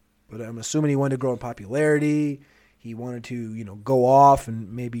 But I'm assuming he wanted to grow in popularity. He wanted to, go off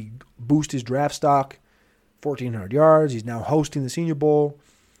and maybe boost his draft stock. 1,400 yards. He's now hosting the Senior Bowl.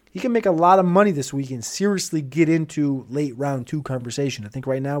 He can make a lot of money this week and seriously get into late round 2 conversation. I think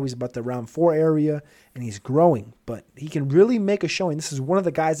right now he's about the round 4 area, and he's growing. But he can really make a showing. This is one of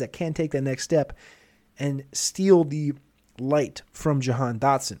the guys that can take that next step. and steal the light from Jahan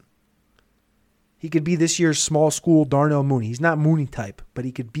Dotson. He could be this year's small school Darnell Mooney. He's not Mooney type, but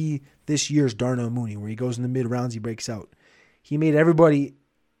he could be this year's Darnell Mooney, where he goes in the mid-rounds, he breaks out. He made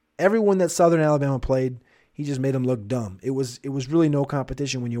everyone that Southern Alabama played, he just made them look dumb. It was really no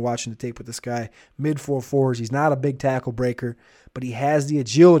competition when you're watching the tape with this guy. Mid-4.4s. He's not a big tackle breaker, but he has the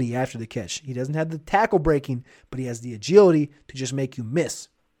agility after the catch. He doesn't have the tackle breaking, but he has the agility to just make you miss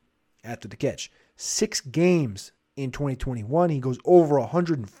after the catch. 6 games in 2021, he goes over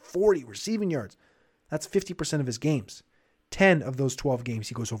 140 receiving yards. That's 50% of his games. 10 of those 12 games,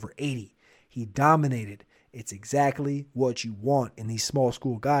 he goes over 80. He dominated. It's exactly what you want in these small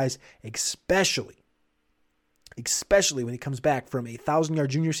school guys, especially when he comes back from a 1,000-yard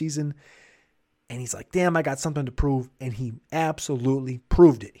junior season and he's like, damn, I got something to prove. And he absolutely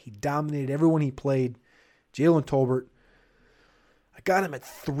proved it. He dominated everyone he played. Jalen Tolbert, I got him at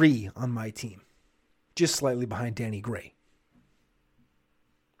 3 on my team, just slightly behind Danny Gray.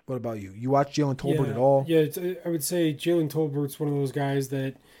 What about you? You watch Jalen Tolbert at all? Yeah, I would say Jalen Tolbert's one of those guys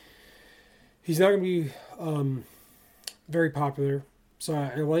that he's not going to be very popular. So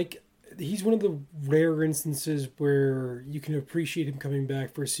he's one of the rare instances where you can appreciate him coming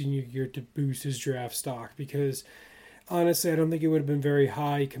back for a senior year to boost his draft stock, because honestly, I don't think it would have been very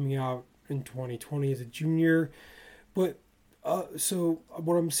high coming out in 2020 as a junior. But so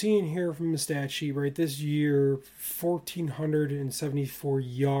what I'm seeing here from the stat sheet, right, this year, 1,474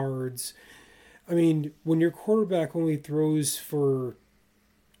 yards. I mean, when your quarterback only throws for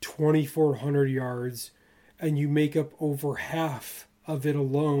 2,400 yards and you make up over half of it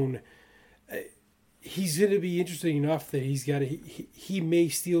alone, he's going to be interesting enough that he may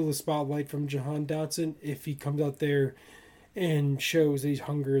steal the spotlight from Jahan Dotson if he comes out there and shows that he's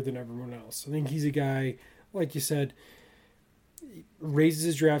hungrier than everyone else. I think he's a guy, like you said, raises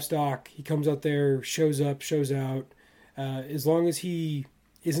his draft stock. He comes out there, shows up, shows out. As long as he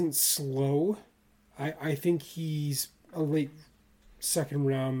isn't slow, I think he's a late second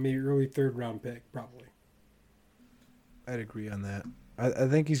round, maybe early third round pick, probably. I'd agree on that. I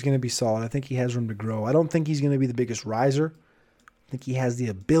think he's going to be solid. I think he has room to grow. I don't think he's going to be the biggest riser. I think he has the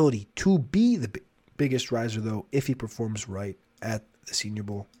ability to be the biggest riser, though, if he performs right at the Senior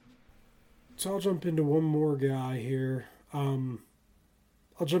Bowl. So I'll jump into one more guy here. I'll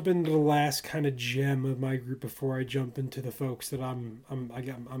jump into the last kind of gem of my group before I jump into the folks that I'm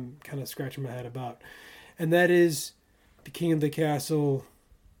kind of scratching my head about, and that is the king of the castle.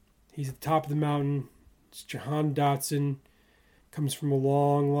 He's at the top of the mountain. It's Jahan Dotson. Comes from a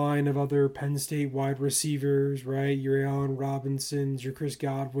long line of other Penn State wide receivers, right? Your Allen Robinsons, your Chris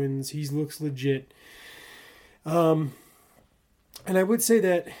Godwins. He looks legit. And I would say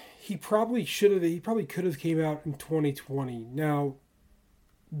that he probably could have came out in 2020. Now,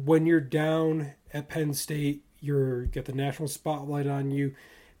 when you're down at Penn State, you got the national spotlight on you.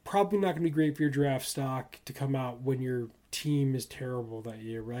 Probably not going to be great for your draft stock to come out when your team is terrible that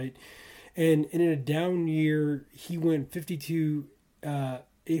year, right? And in a down year, he went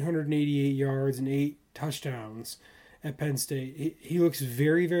 888 yards and 8 touchdowns at Penn State. He looks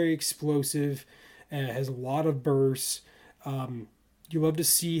very, very explosive, has a lot of bursts. You love to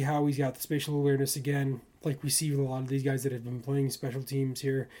see how he's got the spatial awareness again, like we see with a lot of these guys that have been playing special teams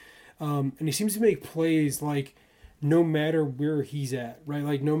here. And he seems to make plays like no matter where he's at, right?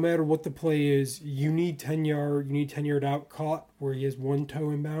 Like no matter what the play is, you need 10 yard out caught where he has one toe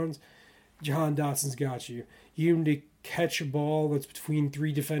in bounds. Jahan Dotson's got you. You need to catch a ball that's between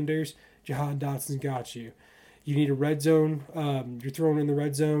 3 defenders. Jahan Dotson's got you. You need a red zone. You're throwing in the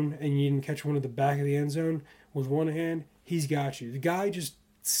red zone and you need to catch one at the back of the end zone with one hand. He's got you. The guy just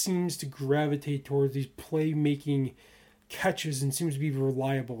seems to gravitate towards these playmaking catches and seems to be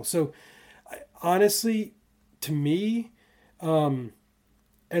reliable. So, honestly, to me,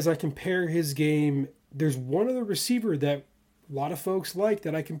 as I compare his game, there's one other receiver that a lot of folks like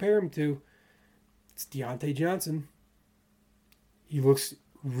that I compare him to. It's Deontay Johnson. He looks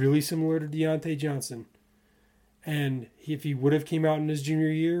really similar to Deontay Johnson. And if he would have came out in his junior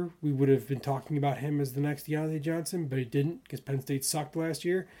year, we would have been talking about him as the next Deontay Johnson, but he didn't because Penn State sucked last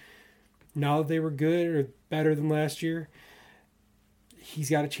year. Now that they were good or better than last year, he's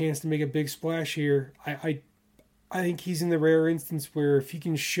got a chance to make a big splash here. I think he's in the rare instance where if he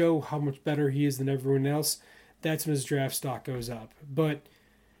can show how much better he is than everyone else, that's when his draft stock goes up. But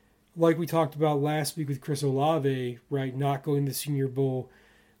like we talked about last week with Chris Olave, right, not going to the Senior Bowl,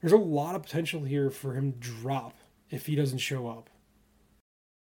 there's a lot of potential here for him to drop if he doesn't show up.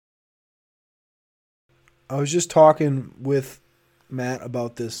 I was just talking with Matt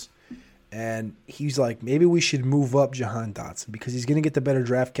about this, And he's like, maybe we should move up Jahan Dotson because he's going to get the better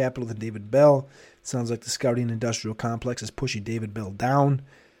draft capital than David Bell. It sounds like the scouting industrial complex is pushing David Bell down.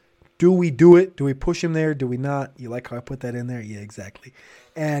 Do we do it? Do we push him there? Do we not? You like how I put that in there? Yeah, exactly.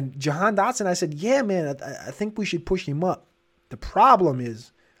 And Jahan Dotson, I said, yeah, man, I think we should push him up. The problem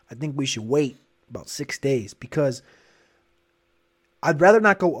is I think we should wait about 6 days because I'd rather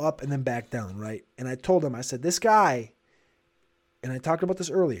not go up and then back down, right? And I told him, I said, this guy, and I talked about this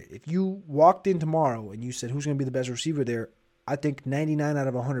earlier, if you walked in tomorrow and you said, who's going to be the best receiver there, I think 99 out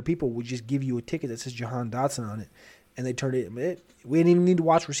of 100 people would just give you a ticket that says Jahan Dotson on it, and they turn it. We didn't even need to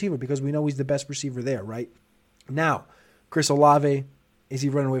watch receiver because we know he's the best receiver there, right? Now, Chris Olave, is he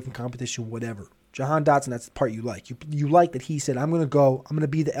running away from competition? Whatever. Jahan Dotson, that's the part you like. You like that he said, I'm going to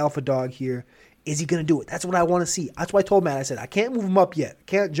be the alpha dog here. Is he going to do it? That's what I want to see. That's why I told Matt, I said, I can't move him up yet. I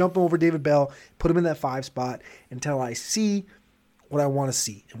can't jump him over David Bell, put him in that 5 spot until I see what I want to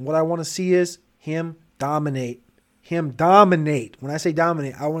see. And what I want to see is him dominate. When I say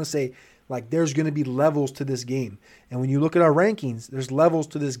dominate, I want to say like there's going to be levels to this game. And when you look at our rankings, there's levels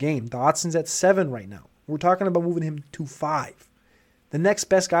to this game. Dotson's at 7 right now. We're talking about moving him to 5. The next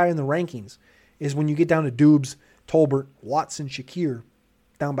best guy in the rankings is when you get down to Dubes, Tolbert, Watson, Shakir,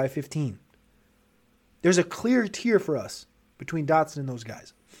 down by 15. There's a clear tier for us between Dotson and those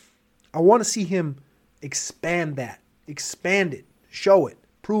guys. I want to see him expand it, show it,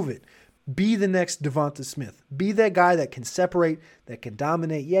 prove it. Be the next Devonta Smith. Be that guy that can separate, that can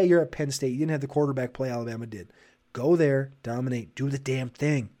dominate. Yeah, you're at Penn State. You didn't have the quarterback play Alabama did. Go there, dominate, do the damn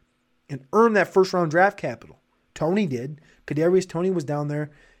thing, and earn that first-round draft capital. Toney did. Kadarius Toney was down there.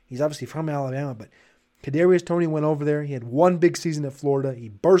 He's obviously from Alabama, but Kadarius Toney went over there. He had one big season at Florida. He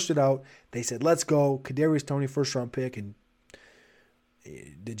bursted out. They said, let's go. Kadarius Toney, first-round pick, and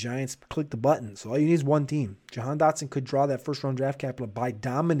the Giants clicked the button. So all you need is one team. Jahan Dotson could draw that first-round draft capital by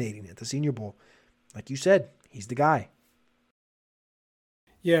dominating at the Senior Bowl. Like you said, he's the guy.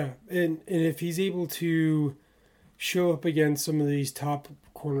 Yeah, and if he's able to show up against some of these top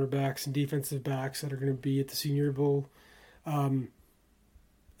cornerbacks and defensive backs that are going to be at the Senior Bowl,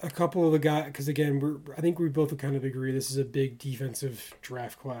 a couple of the guys, because again, I think we both kind of agree this is a big defensive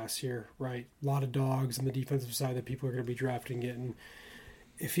draft class here, right? A lot of dogs on the defensive side that people are going to be drafting it. And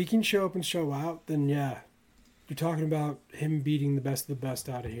if he can show up and show out, then yeah, you're talking about him beating the best of the best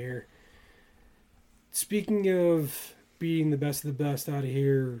out of here. Speaking of beating the best of the best out of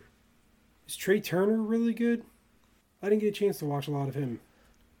here, is Trey Turner really good? I didn't get a chance to watch a lot of him.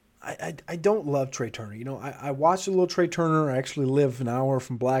 I don't love Trey Turner. You know, I watched a little Trey Turner. I actually live an hour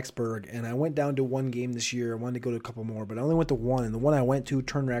from Blacksburg, and I went down to one game this year. I wanted to go to a couple more, but I only went to one. And the one I went to,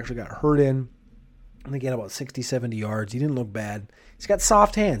 Turner actually got hurt in. I think he had about 60, 70 yards. He didn't look bad. He's got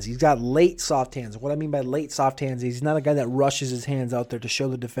soft hands. He's got late soft hands. What I mean by late soft hands is he's not a guy that rushes his hands out there to show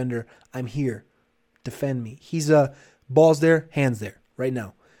the defender, I'm here. Defend me. He's balls there, hands there, right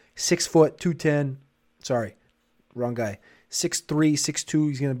now. 6 foot, 210. Sorry, wrong guy. 6'3", 6'2",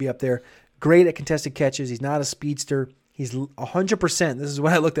 he's going to be up there. Great at contested catches. He's not a speedster. He's 100%. This is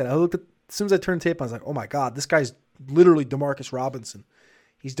what I looked at. As soon as I turned the tape, I was like, oh my God, this guy's literally Demarcus Robinson.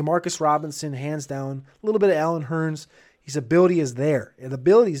 He's Demarcus Robinson, hands down. A little bit of Allen Hurns. His ability is there. And the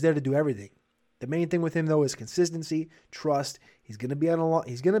ability is there to do everything. The main thing with him, though, is consistency, trust. He's going to be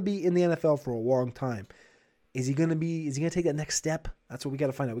he's going to be in the NFL for a long time. Is he going to take that next step? That's what we got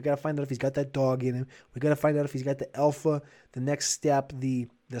to find out. We got to find out if he's got that dog in him. We got to find out if he's got the alpha, the next step, the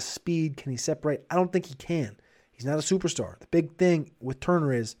speed. Can he separate? I don't think he can. He's not a superstar. The big thing with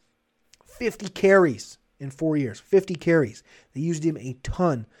Turner is 50 carries in 4 years. 50 carries. They used him a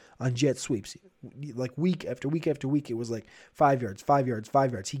ton on jet sweeps. Like week after week after week, it was like 5 yards, 5 yards,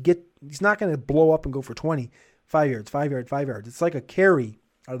 5 yards. He's not going to blow up and go for 20. 5 yards, 5 yards, 5 yards. It's like a carry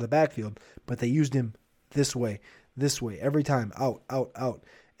out of the backfield, but they used him this way, every time, out.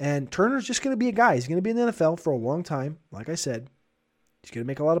 And Turner's just going to be a guy. He's going to be in the NFL for a long time. Like I said, he's going to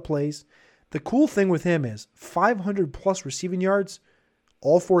make a lot of plays. The cool thing with him is 500-plus receiving yards,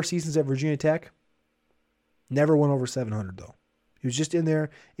 all 4 seasons at Virginia Tech. Never went over 700, though. He was just in there,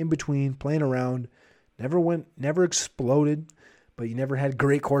 in between, playing around. Never exploded, but he never had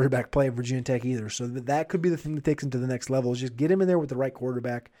great quarterback play at Virginia Tech either. So that could be the thing that takes him to the next level, is just get him in there with the right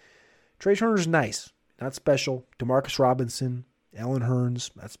quarterback. Trey Turner's nice. Not special. Demarcus Robinson, Allen Hurns,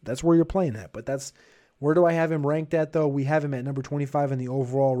 that's where you're playing at. But where do I have him ranked at, though? We have him at number 25 in the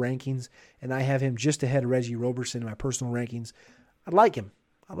overall rankings, and I have him just ahead of Reggie Roberson in my personal rankings. I like him.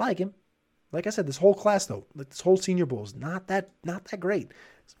 Like I said, this whole class, though, this whole Senior Bowl is not that great.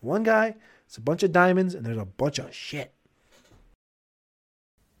 It's one guy, it's a bunch of diamonds, and there's a bunch of shit.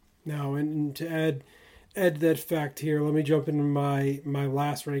 Now, and to add, add that fact here. Let me jump into my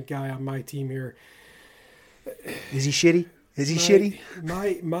last ranked guy on my team here. Is he shitty? Is he shitty?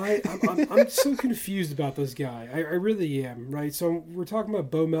 I'm so confused about this guy. I really am, right? So we're talking about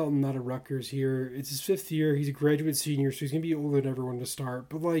Bo Melton out of Rutgers here. It's his 5th year. He's a graduate senior, so he's going to be older than everyone to start.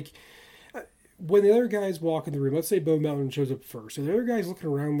 But, like, when the other guys walk in the room, let's say Bo Melton shows up first. So the other guys looking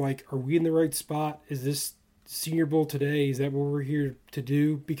around like, are we in the right spot? Is this Senior Bowl today? Is that what we're here to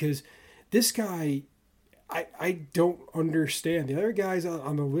do? Because this guy, I don't understand. The other guys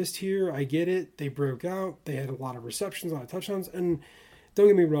on the list here, I get it. They broke out. They had a lot of receptions, a lot of touchdowns. And don't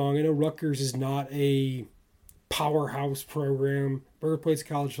get me wrong, I know Rutgers is not a powerhouse program. Birthplace of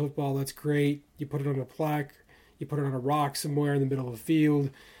college football, that's great. You put it on a plaque. You put it on a rock somewhere in the middle of a field.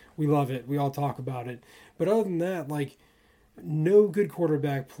 We love it. We all talk about it. But other than that, like, no good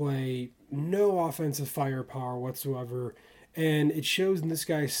quarterback play, no offensive firepower whatsoever. And it shows in this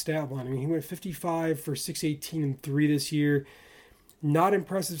guy's stat line. I mean, he went 55 for 618 and 3 this year. Not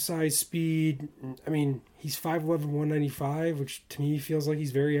impressive size speed. I mean, he's 5'11", 195, which to me feels like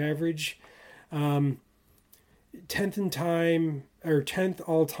he's very average. 10th in time, or 10th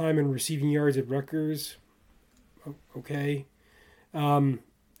all time in receiving yards at Rutgers. Okay.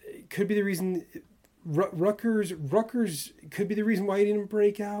 Could be the reason Rutgers could be the reason why he didn't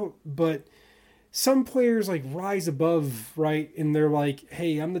break out, but some players like rise above, right? And they're like,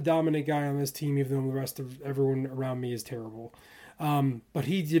 hey, I'm the dominant guy on this team, even though the rest of everyone around me is terrible. But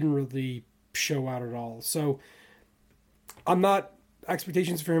he didn't really show out at all. So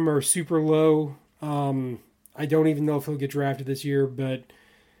expectations for him are super low. I don't even know if he'll get drafted this year, but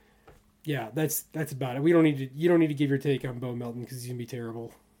yeah, that's about it. You don't need to give your take on Bo Melton because he's going to be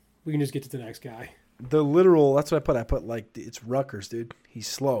terrible. We can just get to the next guy. The literal, that's what I put like, it's Rutgers, dude. He's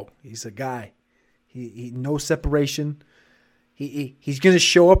slow. He's a guy. He no separation. He's going to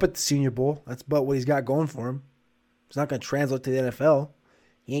show up at the Senior Bowl. That's about what he's got going for him. It's not going to translate to the NFL.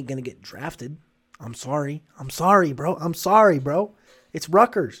 He ain't going to get drafted. I'm sorry, bro. It's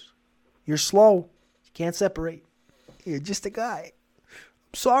Rutgers. You're slow. You can't separate. You're just a guy.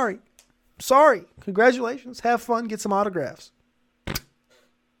 I'm sorry. Congratulations. Have fun. Get some autographs.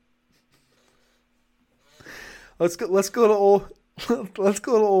 Let's go to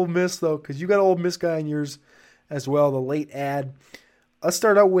Ole Miss though, because you got an Ole Miss guy in yours as well. The late ad. Let's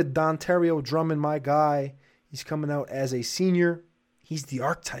start out with Dontario Drummond, my guy. He's coming out as a senior. He's the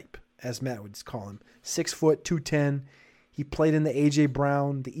archetype, as Matt would call him. 6 foot, 210. He played in the A.J.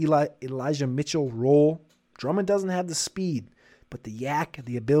 Brown, the Elijah Mitchell role. Drummond doesn't have the speed, but the yak,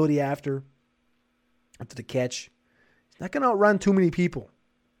 the ability after the catch. He's not going to outrun too many people.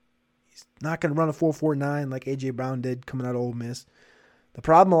 He's not going to run a 4.49 like A.J. Brown did coming out of Ole Miss. The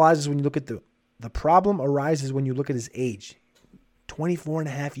problem arises when you look at his age. 24 and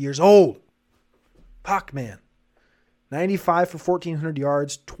a half years old. Fuck, man. 95 for 1,400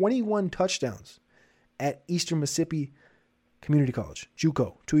 yards, 21 touchdowns at Eastern Mississippi Community College,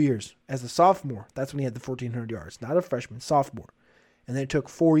 JUCO, 2 years. As a sophomore, that's when he had the 1,400 yards. Not a freshman, sophomore. And then it took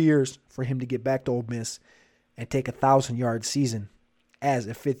 4 years for him to get back to Ole Miss and take a 1,000-yard season as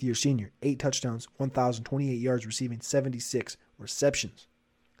a fifth-year senior. 8 touchdowns, 1,028 yards receiving, 76 receptions.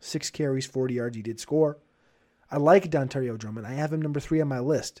 6 carries, 40 yards he did score. I like Dontario Drummond. I have him number 3 on my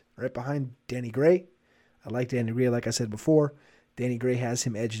list, right behind Danny Gray. I like Danny Gray, like I said before. Danny Gray has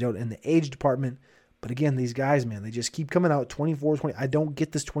him edged out in the age department. But again, these guys, man, they just keep coming out 24, 20. I don't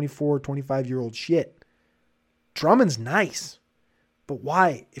get this 24, 25-year-old shit. Drummond's nice. But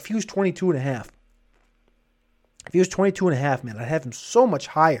why? If he was 22 and a half, man, I'd have him so much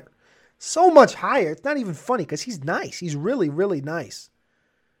higher. So much higher. It's not even funny because he's nice. He's really, really nice.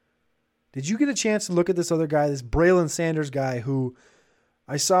 Did you get a chance to look at this other guy, this Braylon Sanders guy who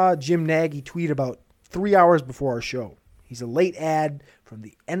I saw Jim Nagy tweet about 3 hours before our show? He's a late ad from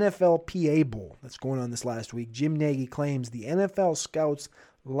the NFLPA Bowl that's going on this last week. Jim Nagy claims the NFL scouts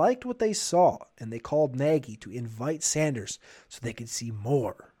liked what they saw, and they called Nagy to invite Sanders so they could see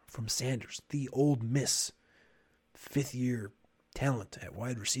more from Sanders, the Ole Miss fifth-year talent at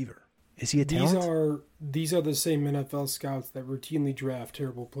wide receiver. Is he a talent? These are the same NFL scouts that routinely draft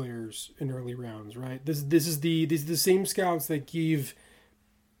terrible players in early rounds, right? These are the same scouts that give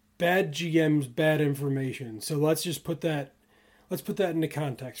bad GMs bad information. So let's put that into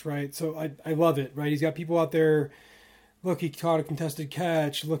context, right? So I love it, right? He's got people out there. Look, he caught a contested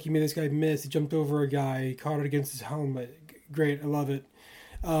catch. Look, he made this guy miss. He jumped over a guy. He caught it against his helmet. Great, I love it.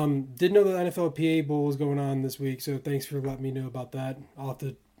 Didn't know the NFLPA Bowl was going on this week, so thanks for letting me know about that. I'll have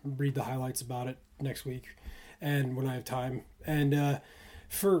to read the highlights about it next week and when I have time. And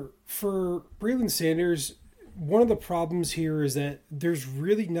for Braylon Sanders, one of the problems here is that there's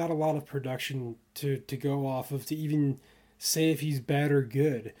really not a lot of production to go off of to even say if he's bad or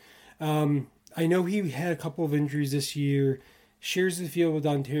good. I know he had a couple of injuries this year, shares the field with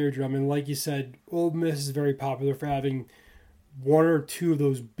Ontario Drummond. Like you said, Ole Miss is very popular for having one or two of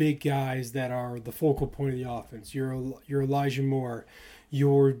those big guys that are the focal point of the offense. Your Elijah Moore,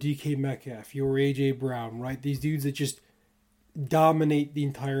 your DK Metcalf, your AJ Brown, right? These dudes that just dominate the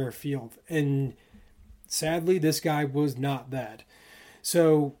entire field. And sadly, this guy was not that.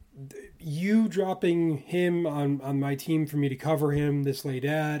 So you dropping him on my team for me to cover him this late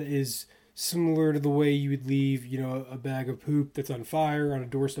ad is similar to the way you would leave, a bag of poop that's on fire on a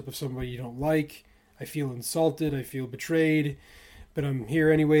doorstep of somebody you don't like. I feel insulted. I feel betrayed, but I'm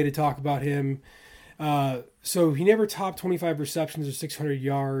here anyway to talk about him. So he never topped 25 receptions or 600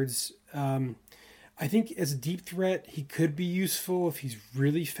 yards. I think as a deep threat, he could be useful if he's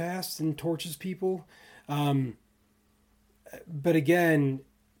really fast and torches people. But again,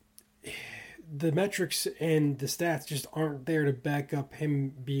 the metrics and the stats just aren't there to back up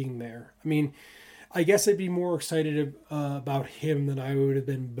him being there. I mean, I guess I'd be more excited about him than I would have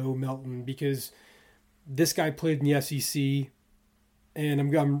been Bo Melton, because this guy played in the SEC, and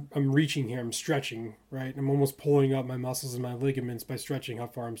I'm reaching here. I'm stretching, right? I'm almost pulling up my muscles and my ligaments by stretching how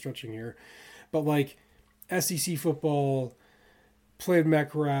far I'm stretching here. But like SEC football, played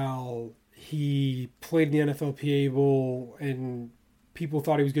Matt Corral. He played in the NFLPA Bowl, and people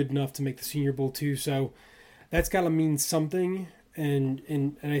thought he was good enough to make the Senior Bowl too. So that's got to mean something.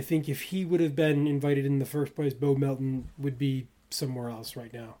 And I think if he would have been invited in the first place, Bo Melton would be somewhere else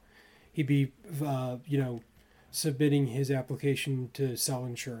right now. He'd be, submitting his application to sell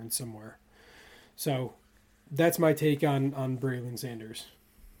insurance somewhere. So that's my take on Braylon Sanders.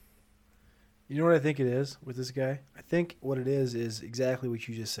 You know what I think it is with this guy? I think what it is exactly what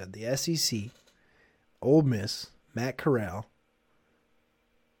you just said. The SEC, Ole Miss, Matt Corral.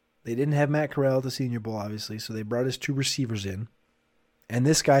 They didn't have Matt Corral at the Senior Bowl, obviously, so they brought his two receivers in. And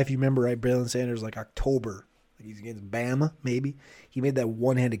this guy, if you remember, right, Braylon Sanders, like October, like he's against Bama, maybe. He made that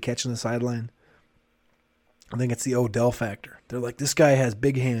one-handed catch on the sideline. I think it's the Odell factor. They're like, this guy has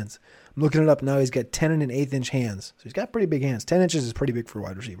big hands. I'm looking it up now. He's got 10 and an eighth-inch hands. So he's got pretty big hands. 10 inches is pretty big for a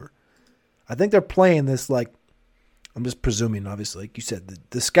wide receiver. I think they're playing this like, I'm just presuming, obviously. Like you said,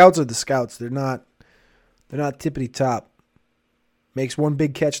 the scouts are the scouts. They're not tippity-top. Makes one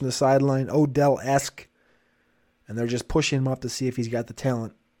big catch on the sideline, Odell-esque, and they're just pushing him up to see if he's got the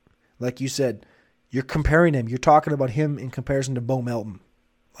talent. Like you said, you're comparing him. You're talking about him in comparison to Bo Melton.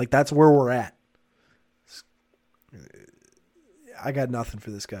 Like, that's where we're at. I got nothing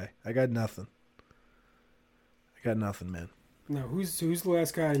for this guy. I got nothing, man. Now, who's the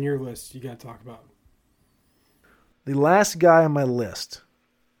last guy on your list you got to talk about? The last guy on my list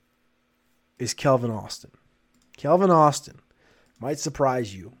is Calvin Austin. Calvin Austin might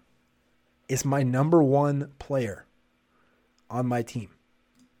surprise you. It's my number one player on my team.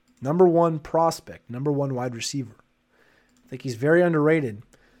 Number one prospect, number one wide receiver. I think he's very underrated.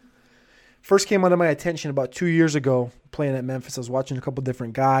 First came under my attention about 2 years ago playing at Memphis. I was watching a couple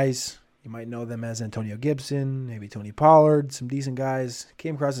different guys. You might know them as Antonio Gibson, maybe Tony Pollard, some decent guys.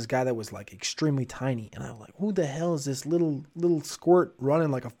 Came across this guy that was like extremely tiny. And I was like, who the hell is this little squirt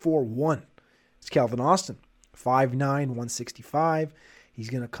running like a 4.1? It's Calvin Austin. 5'9", 165. He's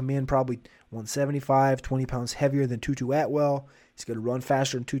going to come in probably 175, 20 pounds heavier than Tutu Atwell. He's going to run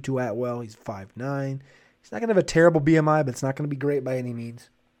faster than Tutu Atwell. He's 5'9". He's not going to have a terrible BMI, but it's not going to be great by any means.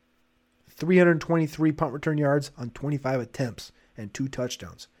 323 punt return yards on 25 attempts and 2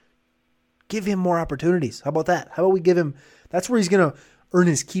 touchdowns. Give him more opportunities. How about that? How about we give him – that's where he's going to earn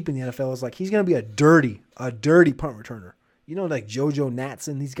his keep in the NFL. Is like he's going to be a dirty punt returner. You know, like JoJo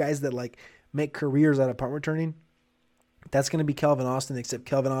Natson, these guys that like make careers out of punt returning. That's going to be Calvin Austin, except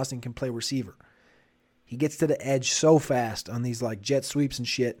Calvin Austin can play receiver. He gets to the edge so fast on these like jet sweeps and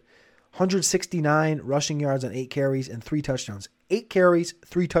shit. 169 rushing yards on 8 carries and 3 touchdowns. 8 carries,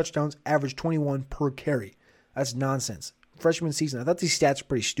 3 touchdowns, average 21 per carry. That's nonsense. Freshman season, I thought these stats were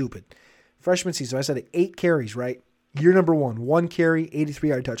pretty stupid. Freshman season, I said 8 carries, right? Year number 1, 1 carry,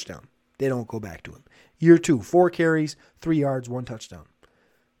 83-yard touchdown. They don't go back to him. Year 2, 4 carries, 3 yards, 1 touchdown.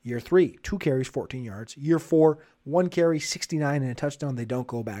 Year 3, 2 carries, 14 yards. Year 4, 1 carry, 69 and a touchdown. They don't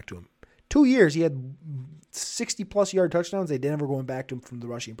go back to him. 2 years, he had 60-plus yard touchdowns. They never going back to him from the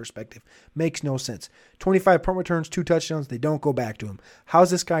rushing perspective. Makes no sense. 25 punt returns, 2 touchdowns. They don't go back to him. How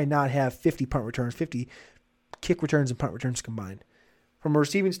does this guy not have 50 punt returns, 50 kick returns and punt returns combined? From a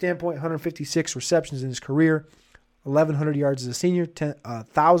receiving standpoint, 156 receptions in his career, 1,100 yards as a senior,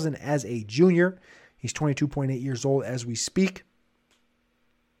 1,000 as a junior. He's 22.8 years old as we speak.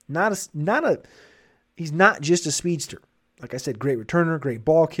 He's not just a speedster. Like I said, great returner, great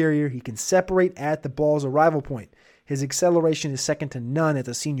ball carrier. He can separate at the ball's arrival point. His acceleration is second to none at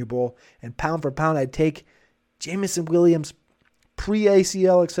the Senior Bowl. And pound for pound, I'd take Jameson Williams'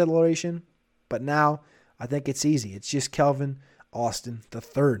 pre-ACL acceleration. But now, I think it's easy. It's just Calvin Austin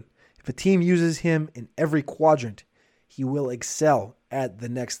III. If a team uses him in every quadrant, he will excel at the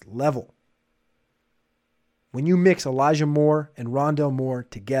next level. When you mix Elijah Moore and Rondale Moore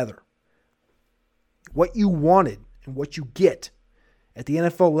together, what you wanted and what you get at the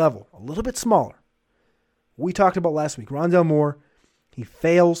NFL level, a little bit smaller. We talked about last week, Rondale Moore, he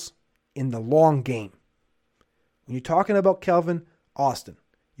fails in the long game. When you're talking about Calvin Austin,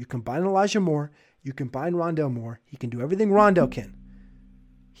 you combine Elijah Moore, you combine Rondale Moore, he can do everything Rondale can.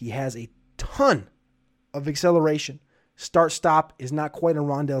 He has a ton of acceleration. Start-stop is not quite on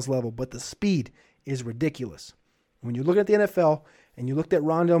Rondale's level, but the speed is ridiculous. When you look at the NFL and you looked at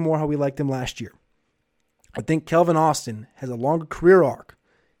Rondale Moore, how we liked him last year, I think Calvin Austin has a longer career arc.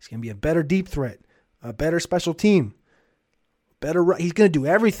 He's going to be a better deep threat, a better special team, he's going to do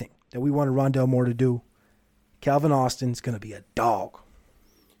everything that we wanted Rondale Moore to do. Calvin Austin's going to be a dog.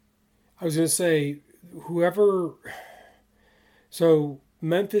 I was going to say, so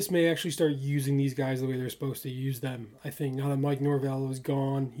Memphis may actually start using these guys the way they're supposed to use them. I think now that Mike Norvell is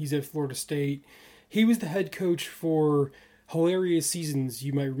gone, he's at Florida State. He was the head coach for hilarious seasons,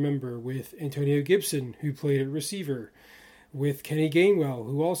 you might remember, with Antonio Gibson, who played at receiver, with Kenny Gainwell,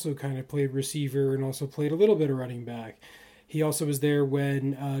 who also kind of played receiver and also played a little bit of running back. He also was there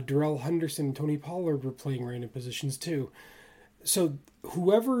when Darrell Henderson and Tony Pollard were playing random positions too. So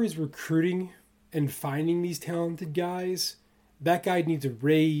whoever is recruiting and finding these talented guys, that guy needs a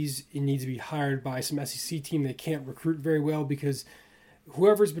raise. It needs to be hired by some SEC team that can't recruit very well, because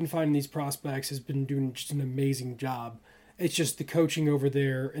whoever's been finding these prospects has been doing just an amazing job. It's just the coaching over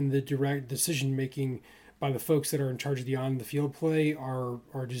there and the direct decision-making by the folks that are in charge of the on-the-field play are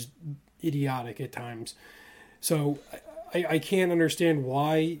just idiotic at times. So I can't understand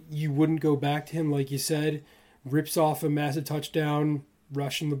why you wouldn't go back to him, like you said, rips off a massive touchdown,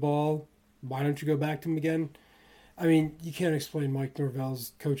 rushing the ball. Why don't you go back to him again? I mean, you can't explain Mike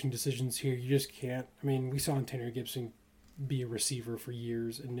Norvell's coaching decisions here. You just can't. I mean, we saw Antonio Gibson be a receiver for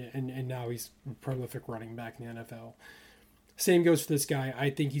years, and now he's a prolific running back in the NFL. Same goes for this guy.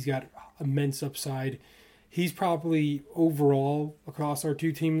 I think he's got immense upside. He's probably, overall, across our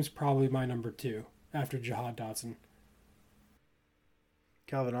two teams, probably my number 2 after Jahan Dotson.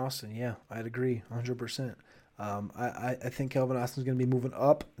 Calvin Austin, yeah, I'd agree 100%. I think Calvin Austin's going to be moving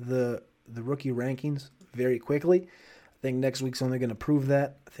up the rookie rankings very quickly. I think next week's only going to prove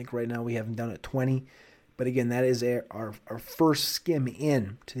that. I think right now we have him down at 20. But again, that is our first skim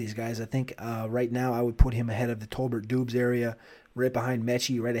in to these guys. I think right now I would put him ahead of the Tolbert Dubes area, right behind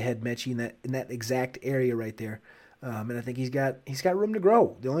Mechie, right ahead Mechie in that exact area right there. And I think he's got room to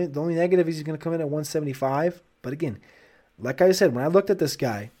grow. The only negative is he's going to come in at 175. But again, like I said, when I looked at this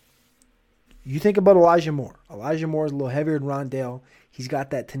guy, you think about Elijah Moore. Elijah Moore is a little heavier than Rondale. He's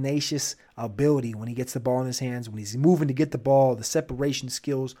got that tenacious ability when he gets the ball in his hands, when he's moving to get the ball, the separation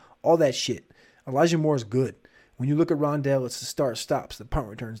skills, all that shit. Elijah Moore is good. When you look at Rondale, it's the start-stops, the punt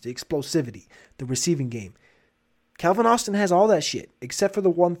returns, the explosivity, the receiving game. Calvin Austin has all that shit, except for the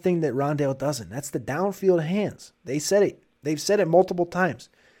one thing that Rondale doesn't. That's the downfield hands. They said it. They've said it multiple times.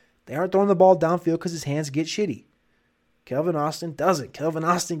 They aren't throwing the ball downfield because his hands get shitty. Calvin Austin doesn't. Calvin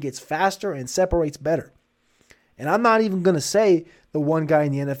Austin gets faster and separates better. And I'm not even going to say the one guy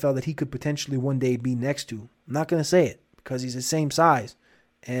in the NFL that he could potentially one day be next to. I'm not going to say it because he's the same size.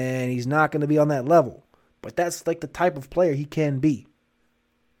 And he's not going to be on that level. But that's like the type of player he can be.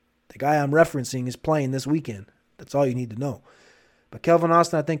 The guy I'm referencing is playing this weekend. That's all you need to know. But Calvin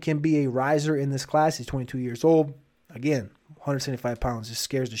Austin, I think, can be a riser in this class. He's 22 years old. Again, 175 pounds. Just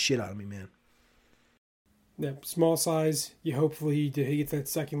scares the shit out of me, man. Yeah, small size. You hopefully get that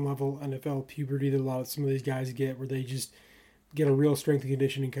second level NFL puberty that some of these guys get, where they just get a real strength and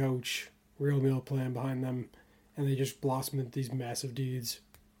conditioning coach, real meal plan behind them, and they just blossom into these massive dudes.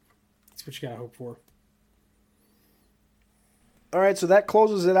 That's what you got to hope for. All right, so that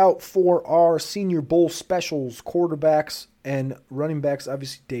closes it out for our Senior Bowl specials, quarterbacks and running backs.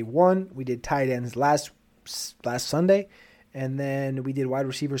 Obviously, day one, we did tight ends last Sunday, and then we did wide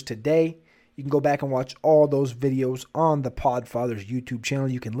receivers today. You can go back and watch all those videos on the Podfathers YouTube channel.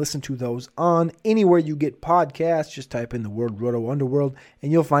 You can listen to those on anywhere you get podcasts. Just type in the word Roto Underworld,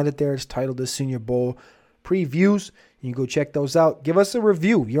 and you'll find it there. It's titled the Senior Bowl Previews. You can go check those out. Give us a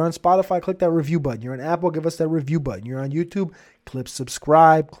review. If you're on Spotify, click that review button. You're on Apple, give us that review button. You're on YouTube, click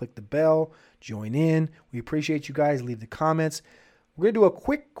subscribe, click the bell, join in. We appreciate you guys. Leave the comments. We're going to do a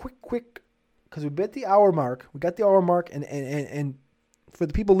quick because we bit the hour mark. We got the hour mark, and for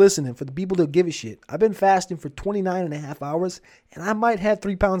the people listening, for the people that give a shit, I've been fasting for 29 and a half hours, and I might have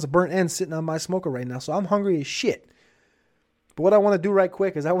 3 pounds of burnt ends sitting on my smoker right now, so I'm hungry as shit. But what I want to do right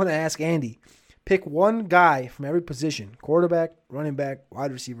quick is I want to ask Andy, pick one guy from every position, quarterback, running back,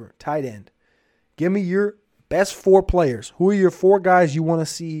 wide receiver, tight end. Give me your best 4 players. Who are your 4 guys you want to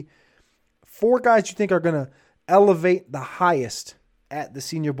see? 4 guys you think are going to elevate the highest at the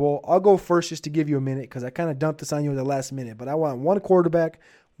Senior Bowl. I'll go first just to give you a minute because I kind of dumped this on you at the last minute. But I want 1 quarterback,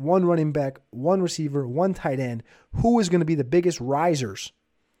 1 running back, 1 receiver, 1 tight end. Who is going to be the biggest risers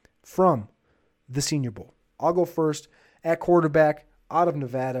from the Senior Bowl? I'll go first. At quarterback, out of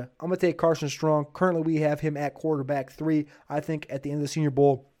Nevada, I'm going to take Carson Strong. Currently, we have him at quarterback 3. I think at the end of the Senior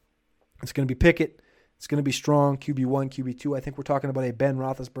Bowl, it's going to be Pickett. It's going to be Strong, QB1, QB2. I think we're talking about a Ben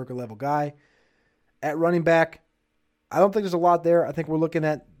Roethlisberger level guy. At running back, I don't think there's a lot there. I think we're looking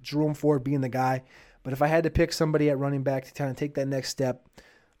at Jerome Ford being the guy. But if I had to pick somebody at running back to kind of take that next step,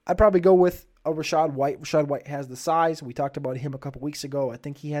 I'd probably go with a Rachaad White. Rachaad White has the size. We talked about him a couple weeks ago. I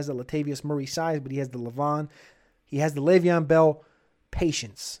think he has the Latavius Murray size, but he has the He has the Le'Veon Bell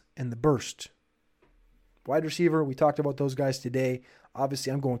patience and the burst. Wide receiver, we talked about those guys today.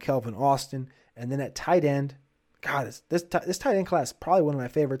 Obviously, I'm going Calvin Austin. And then at tight end, God, this tight end class is probably one of my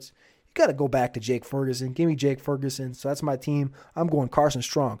favorites. You got to go back to Jake Ferguson. Give me Jake Ferguson. So that's my team. I'm going Carson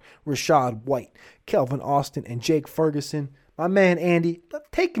Strong, Rachaad White, Calvin Austin, and Jake Ferguson. My man, Andy,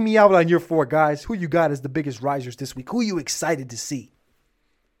 take me out on your 4 guys. Who you got as the biggest risers this week? Who are you excited to see?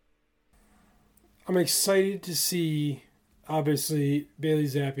 I'm excited to see, obviously, Bailey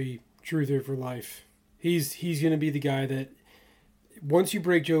Zappi, truther for life. He's going to be the guy that, once you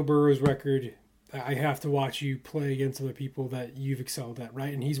break Joe Burrow's record, I have to watch you play against other people that you've excelled at,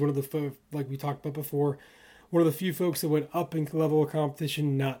 right? And he's one of the, like we talked about before, one of the few folks that went up in level of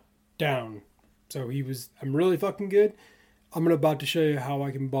competition, not down. So I'm really fucking good. I'm about to show you how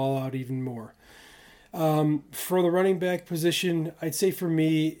I can ball out even more. For the running back position, I'd say for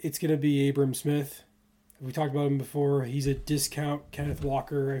me, it's going to be Abram Smith. We talked about him before. He's a discount Kenneth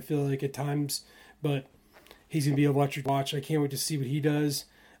Walker, I feel like at times, but he's going to be electric to watch. I can't wait to see what he does.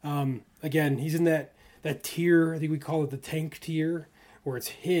 Again, he's in that tier, I think we call it the tank tier, where it's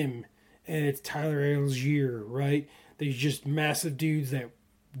him and it's Tyler Algier, right? These just massive dudes that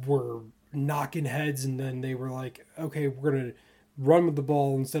were knocking heads, and then they were like, okay, we're going to run with the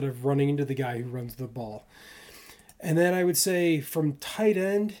ball instead of running into the guy who runs the ball. And then I would say from tight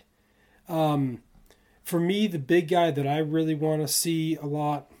end, for me, the big guy that I really want to see a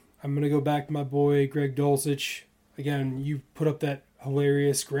lot, I'm going to go back to my boy, Greg Dulcich. Again, you put up that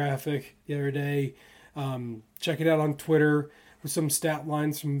hilarious graphic the other day. Check it out on Twitter with some stat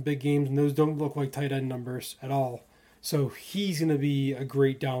lines from big games, and those don't look like tight end numbers at all. So he's going to be a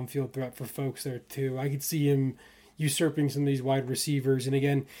great downfield threat for folks there too. I could see him usurping some of these wide receivers. And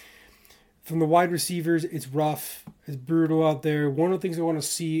again, from the wide receivers, it's rough, it's brutal out there. One of the things I want to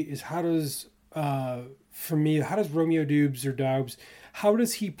see is how does Romeo Doubs, how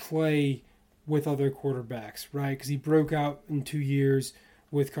does he play with other quarterbacks, right? Because he broke out in 2 years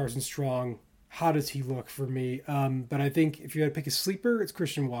with Carson Strong. How does he look for me? But I think if you had to pick a sleeper, it's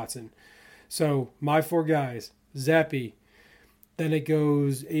Christian Watson. So my 4 guys, Zappi, then it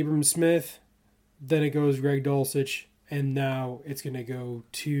goes Abram Smith, then it goes Greg Dulcich, and now it's going to go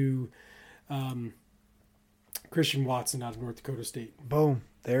to Christian Watson out of North Dakota State. Boom.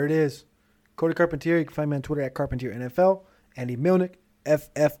 There it is. Cody Carpentier. You can find me on Twitter at CarpentierNFL. Andy Milnick,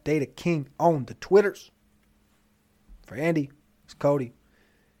 FF Data King on the Twitters. For Andy, it's Cody.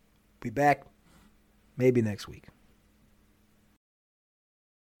 Be back maybe next week.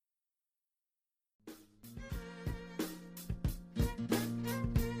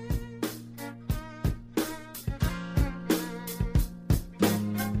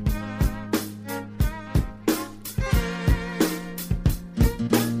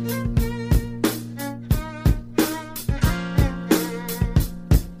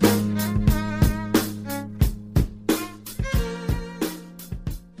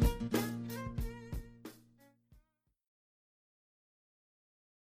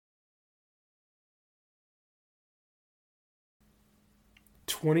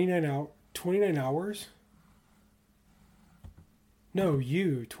 $29 hours? No,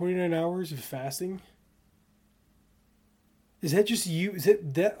 29 hours of fasting? Is that just you? Is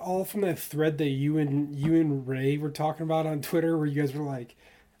it that all from that thread that you and Ray were talking about on Twitter, where you guys were like,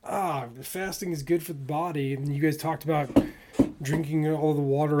 fasting is good for the body, and you guys talked about drinking all the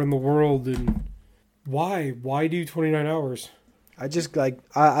water in the world, and why do 29 hours? I just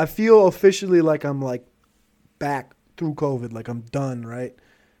I feel officially like I'm back through COVID, like I'm done, right?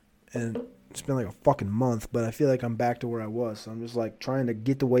 And it's been like a fucking month, but I feel like I'm back to where I was. So I'm just like trying to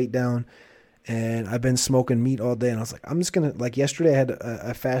get the weight down. And I've been smoking meat all day, and I was like, I'm just gonna, like yesterday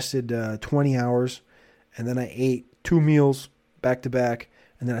I fasted 20 hours, and then I ate 2 meals back to back,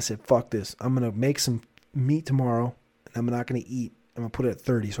 and then I said, fuck this, I'm gonna make some meat tomorrow, and I'm not gonna eat. I'm gonna put it at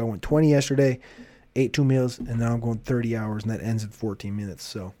 30. So I went 20 yesterday, ate 2 meals, and now I'm going 30 hours, and that ends at 14 minutes.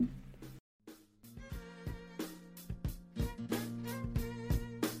 So.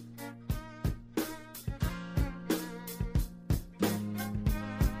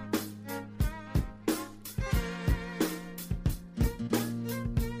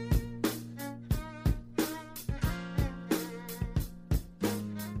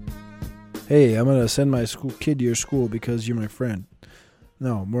 Hey, I'm going to send my kid to your school because you're my friend.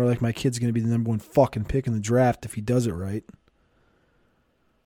 No, more like my kid's going to be the number 1 fucking pick in the draft if he does it right.